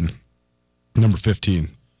ways than number 15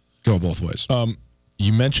 going both ways.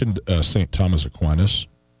 You mentioned St. Thomas Aquinas,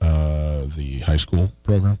 the high school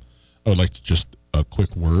program. I would like to just a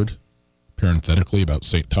quick word, parenthetically, about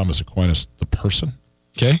St. Thomas Aquinas, the person.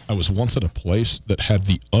 Okay. I was once at a place that had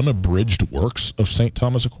the unabridged works of St.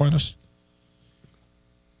 Thomas Aquinas.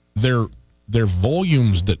 They're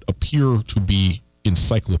volumes that appear to be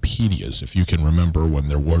encyclopedias, if you can remember when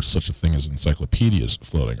there was such a thing as encyclopedias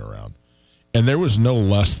floating around. And there was no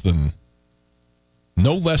less than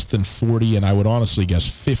 40, and I would honestly guess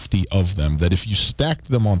 50 of them that if you stacked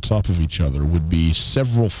them on top of each other would be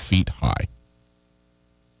several feet high.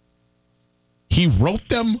 He wrote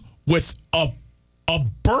them with a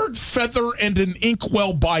bird feather and an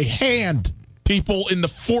inkwell by hand, people, in the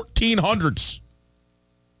 1400s.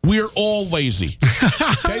 We're all lazy.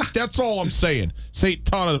 Okay? That's all I'm saying. St.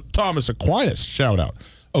 Thomas Aquinas, shout out.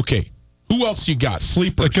 Okay, who else you got?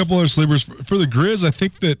 Sleepers. A couple other sleepers. For the Grizz, I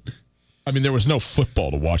think that... I mean, there was no football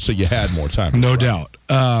to watch, so you had more time. No doubt.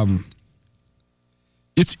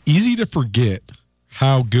 It's easy to forget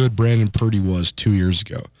how good Brandon Purdy was 2 years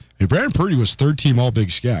ago. I mean, Brandon Purdy was third-team All-Big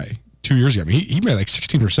Sky 2 years ago. I mean, he made like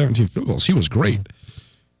 16 or 17 field goals. He was great.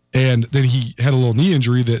 And then he had a little knee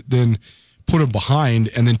injury that then put him behind,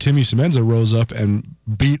 and then Timmy Semenza rose up and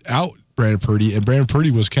beat out Brandon Purdy, and Brandon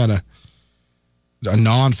Purdy was kind of a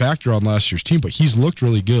non-factor on last year's team, but he's looked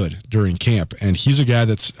really good during camp, and he's a guy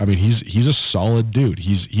that's, I mean, he's a solid dude.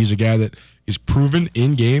 He's a guy that is proven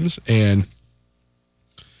in games, and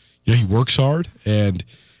you know, he works hard, and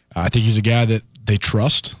I think he's a guy that they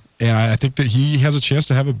trust, and I think that he has a chance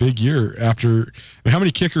to have a big year after. I mean, how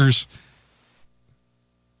many kickers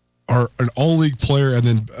are an all-league player and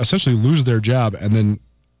then essentially lose their job and then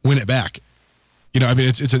win it back? You know, I mean,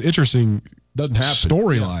 it's an interesting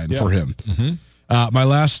storyline for him. Mm-hmm. My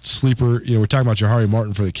last sleeper, you know, we're talking about Jahari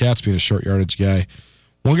Martin for the Cats being a short yardage guy.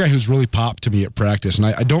 One guy who's really popped to me at practice, and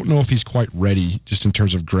I don't know if he's quite ready just in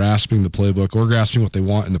terms of grasping the playbook or grasping what they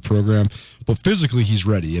want in the program, but physically he's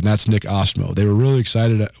ready, and that's Nick Ostmo. They were really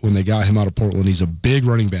excited when they got him out of Portland. He's a big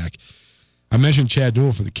running back. I mentioned Chad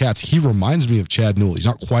Newell for the Cats. He reminds me of Chad Newell. He's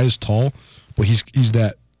not quite as tall, but he's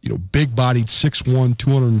that, you know, big-bodied, 6'1",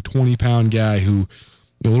 220-pound guy who,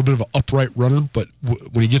 a little bit of an upright runner, but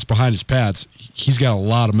when he gets behind his pads, he's got a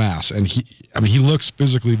lot of mass, and he looks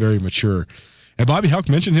physically very mature. And Bobby Hauck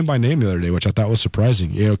mentioned him by name the other day, which I thought was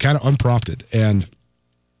surprising, you know, kind of unprompted. And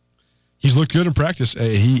he's looked good in practice.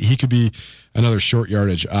 He could be another short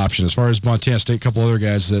yardage option. As far as Montana State, a couple other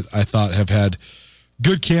guys that I thought have had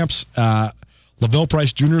good camps. Lavelle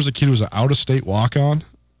Price Jr. is a kid who was an out-of-state walk-on,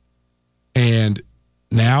 and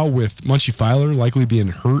now with Munchie Filer likely being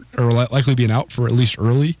hurt or likely being out for at least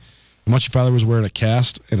early, Munchie Filer was wearing a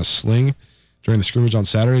cast and a sling during the scrimmage on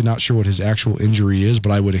Saturday. Not sure what his actual injury is,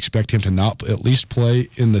 but I would expect him to not at least play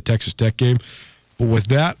in the Texas Tech game. But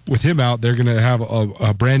with him out, they're going to have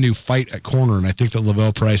a brand new fight at corner, and I think that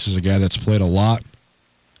Lavelle Price is a guy that's played a lot,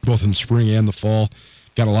 both in the spring and the fall.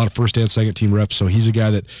 Got a lot of first and second team reps, so he's a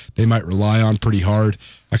guy that they might rely on pretty hard.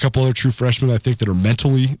 A couple other true freshmen I think that are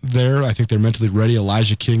mentally there. I think they're mentally ready.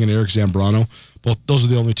 Elijah King and Eric Zambrano. Both those are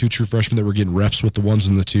the only two true freshmen that were getting reps with the ones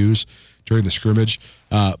and the twos during the scrimmage.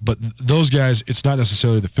 But those guys, it's not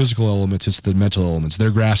necessarily the physical elements, it's the mental elements.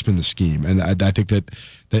 They're grasping the scheme, and I think that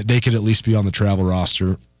they could at least be on the travel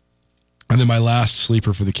roster. And then my last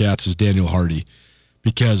sleeper for the Cats is Daniel Hardy,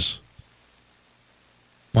 because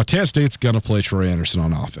Montana State's going to play Troy Anderson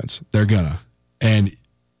on offense. They're going to. And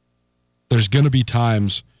there's going to be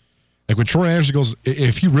times, like when Troy Anderson goes,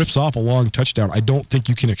 if he rips off a long touchdown, I don't think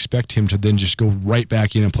you can expect him to then just go right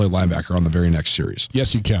back in and play linebacker on the very next series.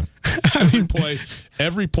 Yes, you can.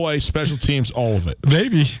 Every play, special teams, all of it.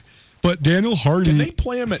 Maybe. But Daniel Hardy. Can they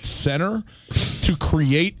play him at center to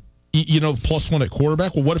create, +1 at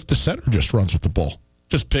quarterback? Well, what if the center just runs with the ball?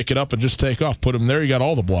 Just pick it up and just take off. Put him there. You got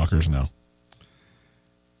all the blockers now.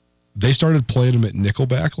 They started playing him at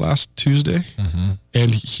nickelback last Tuesday, and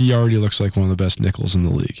he already looks like one of the best nickels in the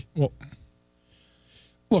league. Well,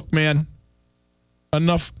 look, man,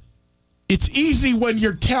 enough. It's easy when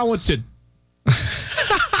you're talented.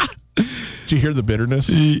 Did you hear the bitterness?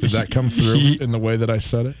 Did that come through in the way that I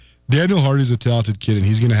said it? Daniel Hardy's a talented kid, and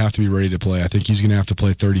he's going to have to be ready to play. I think he's going to have to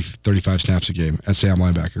play 30, 35 snaps a game at Sam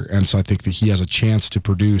linebacker, and so I think that he has a chance to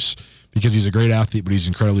produce because he's a great athlete, but he's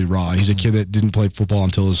incredibly raw. He's a kid that didn't play football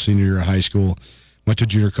until his senior year of high school, went to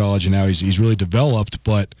junior college, and now he's really developed,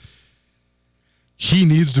 but he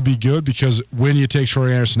needs to be good because when you take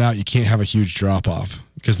Troy Anderson out, you can't have a huge drop-off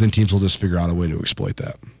because then teams will just figure out a way to exploit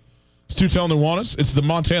that. It's Tutel Nuanez. It's the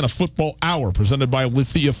Montana Football Hour presented by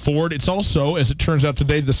Lithia Ford. It's also, as it turns out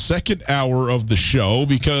today, the second hour of the show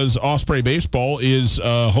because Osprey Baseball is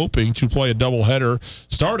hoping to play a doubleheader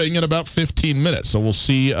starting in about 15 minutes. So we'll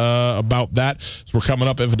see about that. As we're coming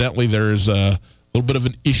up, evidently there's a little bit of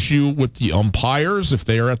an issue with the umpires, if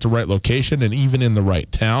they are at the right location and even in the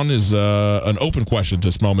right town is an open question at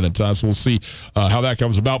this moment in time. So we'll see how that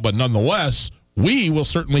comes about. But nonetheless, we will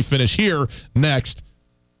certainly finish here next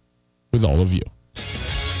with all of you.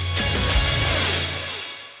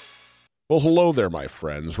 Well, hello there, my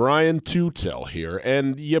friends. Ryan Tutel here,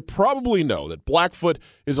 and you probably know that Blackfoot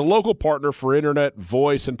is a local partner for internet,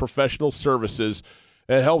 voice, and professional services.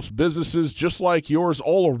 It helps businesses just like yours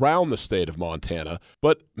all around the state of Montana,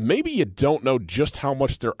 but maybe you don't know just how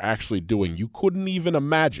much they're actually doing. You couldn't even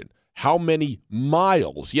imagine how many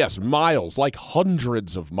miles, yes, miles, like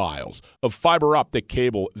hundreds of miles of fiber optic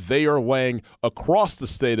cable they are laying across the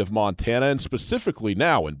state of Montana, and specifically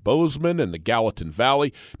now in Bozeman and the Gallatin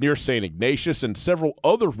Valley, near St. Ignatius, and several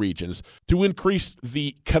other regions to increase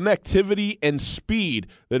the connectivity and speed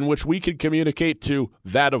in which we can communicate to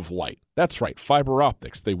that of light. That's right, fiber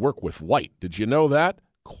optics, they work with light. Did you know that?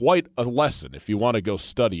 Quite a lesson. If you want to go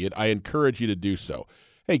study it, I encourage you to do so.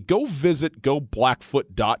 Hey, go visit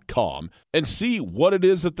goblackfoot.com and see what it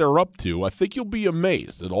is that they're up to. I think you'll be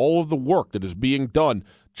amazed at all of the work that is being done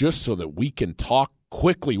just so that we can talk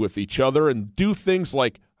quickly with each other and do things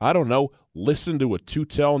like, I don't know, listen to a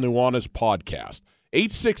Tutel Nuanez podcast.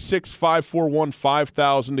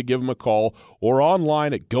 866-541-5000 to give them a call or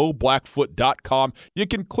online at goblackfoot.com. You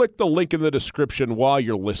can click the link in the description while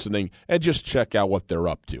you're listening and just check out what they're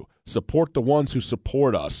up to. Support the ones who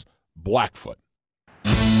support us, Blackfoot.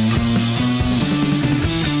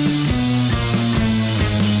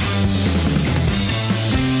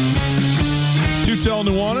 Tutel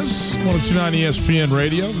Nuanez, 102.9 ESPN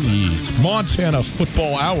Radio, the Montana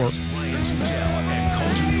Football Hour.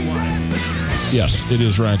 Yes, it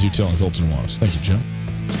is Ryan Tutel and Colton Nuanez. Thank you, Jim.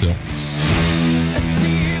 Still.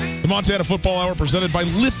 The Montana Football Hour presented by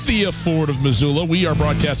Lithia Ford of Missoula. We are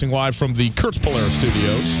broadcasting live from the Kurtz Polaris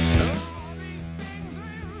Studios.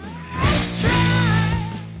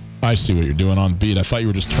 I see what you're doing on beat. I thought you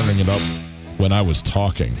were just turning it up when I was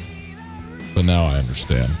talking, but now I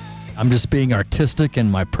understand. I'm just being artistic in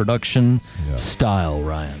my production style,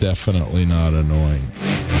 Ryan. Definitely not annoying.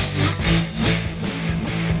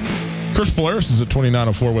 Kurtz Polaris is at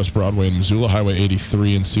 2904 West Broadway in Missoula, Highway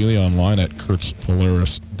 83 in Sealy, online at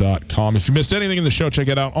kurtzpolaris.com. If you missed anything in the show, check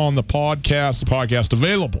it out on the podcast. The podcast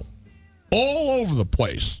available all over the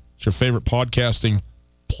place. It's your favorite podcasting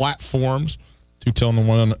platforms. Tutel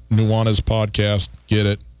Nuanez podcast. Get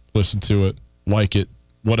it, listen to it, like it,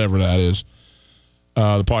 whatever that is.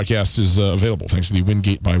 The podcast is available thanks to the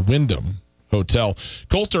Wingate by Wyndham Hotel.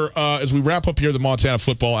 Coulter, as we wrap up here the Montana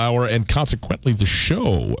Football Hour and consequently the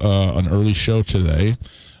show, an early show today,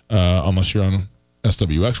 unless you're on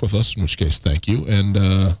SWX with us, in which case thank you, and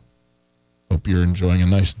hope you're enjoying a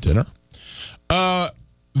nice dinner.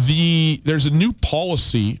 There's a new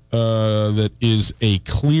policy that is a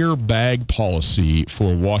clear bag policy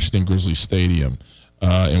for Washington Grizzlies Stadium,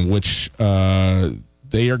 in which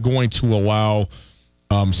they are going to allow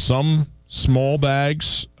some small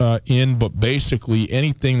bags in, but basically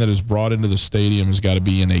anything that is brought into the stadium has got to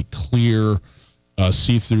be in a clear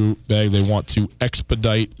see-through bag. They want to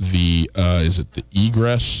expedite the the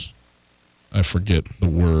egress? I forget the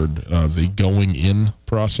word. The going in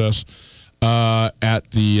process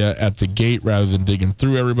at the gate rather than digging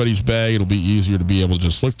through everybody's bag. It'll be easier to be able to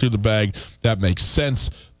just look through the bag. That makes sense.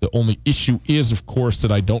 The only issue is, of course,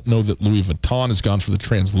 that I don't know that Louis Vuitton has gone for the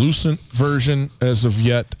translucent version as of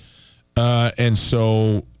yet. And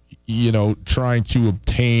so, trying to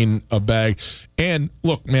obtain a bag. And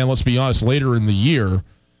look, man, let's be honest, later in the year,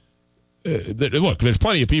 there's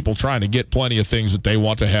plenty of people trying to get plenty of things that they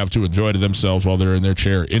want to have to enjoy to themselves while they're in their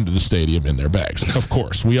chair into the stadium in their bags. Of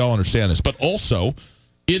course, we all understand this. But also,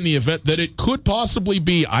 in the event that it could possibly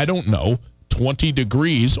be, 20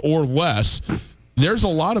 degrees or less, there's a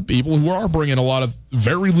lot of people who are bringing a lot of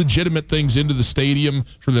very legitimate things into the stadium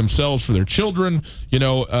for themselves, for their children,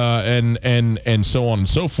 and so on and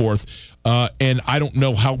so forth. And I don't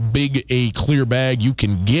know how big a clear bag you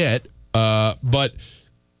can get, but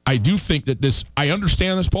I do think that I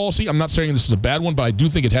understand this policy. I'm not saying this is a bad one, but I do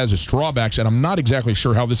think it has its drawbacks, and I'm not exactly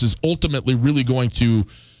sure how this is ultimately really going to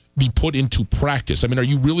be put into practice. I mean, are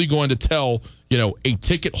you really going to tell, a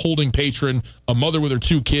ticket-holding patron, a mother with her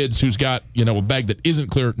two kids who's got, a bag that isn't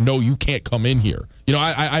clear, no, you can't come in here?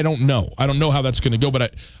 I don't know. I don't know how that's going to go,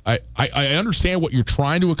 but I understand what you're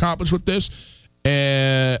trying to accomplish with this,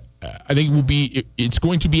 and I think it's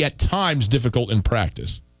going to be at times difficult in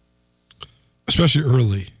practice, especially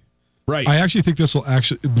early. Right. I actually think this will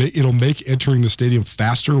it'll make entering the stadium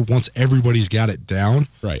faster once everybody's got it down.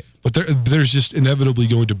 Right. But there's just inevitably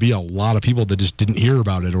going to be a lot of people that just didn't hear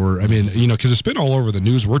about it, or because it's been all over the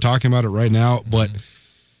news. We're talking about it right now, but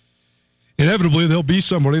inevitably there'll be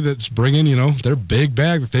somebody that's bringing their big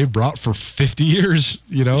bag that they've brought for 50 years,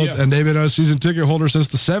 and they've been a season ticket holder since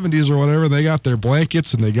the 70s or whatever. And they got their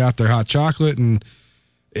blankets and they got their hot chocolate, and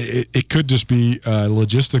it could just be a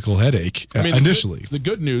logistical headache initially. The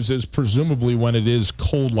good news is presumably when it is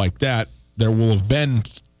cold like that, there will have been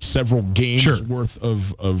several games worth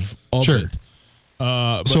of it.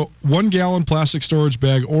 So 1 gallon plastic storage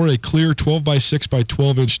bag or a clear 12 by 6 by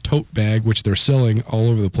 12 inch tote bag, which they're selling all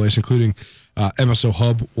over the place, including MSO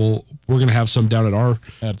Hub. We're going to have some down at our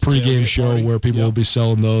pregame show where people will be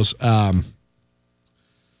selling those.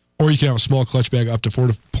 Or you can have a small clutch bag up to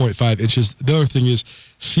 4.5 inches. The other thing is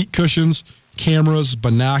seat cushions, cameras,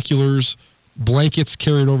 binoculars, blankets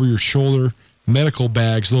carried over your shoulder, medical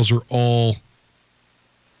bags. Those are all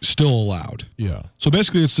still allowed. Yeah. So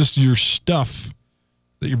basically it's just your stuff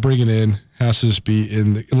that you're bringing in has to be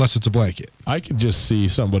unless it's a blanket. I could just see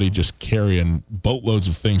somebody just carrying boatloads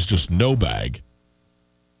of things, just no bag.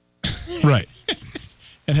 Right.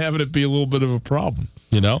 And having it be a little bit of a problem,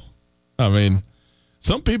 I mean,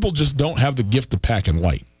 some people just don't have the gift of packing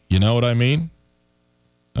light. You know what I mean?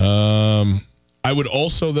 I would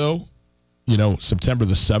also, though, September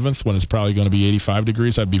the 7th, when it's probably going to be 85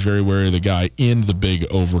 degrees, I'd be very wary of the guy in the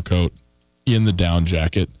big overcoat, in the down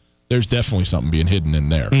jacket. There's definitely something being hidden in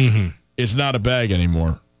there. Mm-hmm. It's not a bag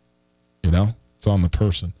anymore. It's on the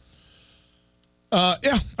person.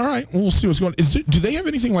 Yeah, all right. Well, we'll see what's going on. Do they have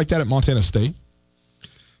anything like that at Montana State?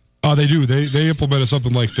 They do. They implemented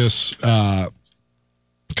something like this a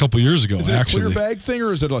couple years ago. Is it actually a clear bag thing,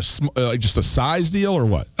 or is it just a size deal, or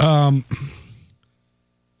what? I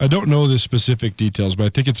don't know the specific details, but I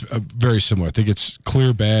think it's very similar. I think it's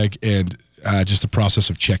clear bag and just the process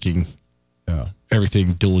of checking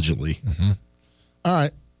everything diligently. Mm-hmm. All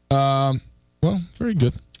right. Well, very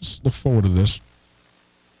good. Let's look forward to this.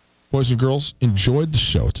 Boys and girls, enjoyed the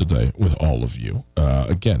show today with all of you.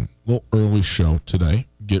 Again, a little early show today.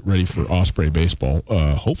 Get ready for Osprey baseball.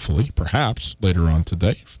 Hopefully, perhaps, later on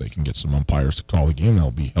today, if they can get some umpires to call the game,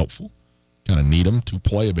 that'll be helpful. Kind of need them to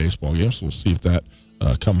play a baseball game, so we'll see if that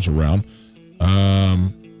comes around.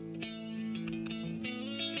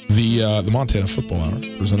 The Montana Football Hour,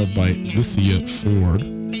 presented by Lithia Ford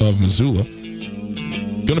of Missoula.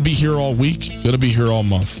 Going to be here all week. Going to be here all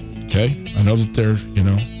month. Okay? I know that there's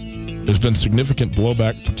been significant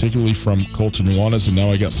blowback, particularly from Colton Nuanez, and now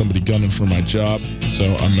I got somebody gunning for my job,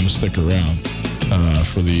 so I'm going to stick around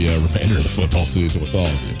for the remainder of the football season with all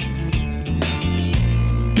of you.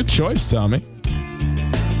 Good choice, Tommy.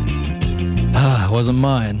 It wasn't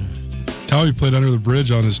mine. Tommy played Under the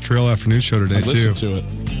Bridge on his Trail Afternoon show today, Listen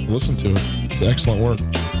to it. It's excellent work.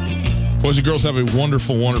 Boys and girls, have a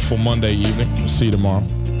wonderful, wonderful Monday evening. We'll see you tomorrow.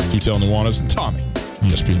 It's Tutel Nuanez and Tommy,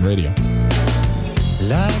 ESPN Radio.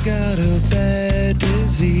 I got a bad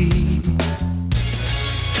disease.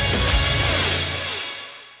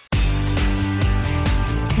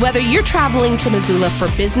 Whether you're traveling to Missoula for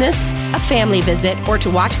business, a family visit, or to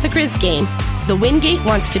watch the Grizz game, the Wingate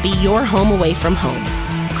wants to be your home away from home.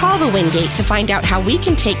 Call the Wingate to find out how we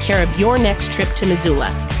can take care of your next trip to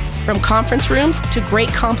Missoula. From conference rooms to great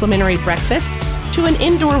complimentary breakfast to an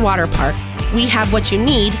indoor water park, we have what you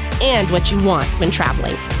need and what you want when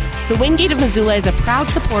traveling. The Wingate of Missoula is a proud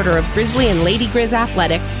supporter of Grizzly and Lady Grizz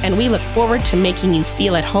athletics, and we look forward to making you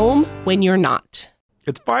feel at home when you're not.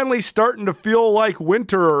 It's finally starting to feel like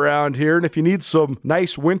winter around here, and if you need some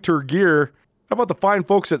nice winter gear, how about the fine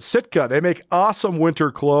folks at Sitka? They make awesome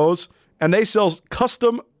winter clothes, and they sell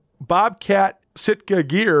custom Bobcat Sitka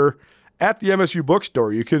gear at the MSU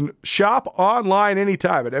Bookstore. You can shop online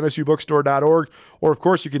anytime at msubookstore.org, or of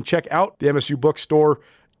course you can check out the MSU Bookstore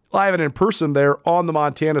live and in person there on the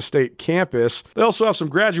Montana State campus. They also have some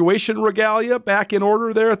graduation regalia back in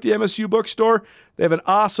order there at the MSU Bookstore. They have an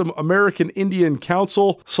awesome American Indian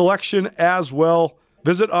Council selection as well.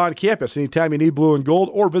 Visit on campus anytime you need blue and gold,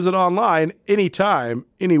 or visit online anytime,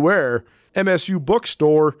 anywhere,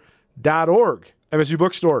 msubookstore.org. MSU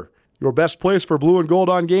Bookstore, your best place for blue and gold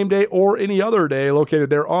on game day or any other day, located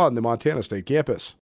there on the Montana State campus.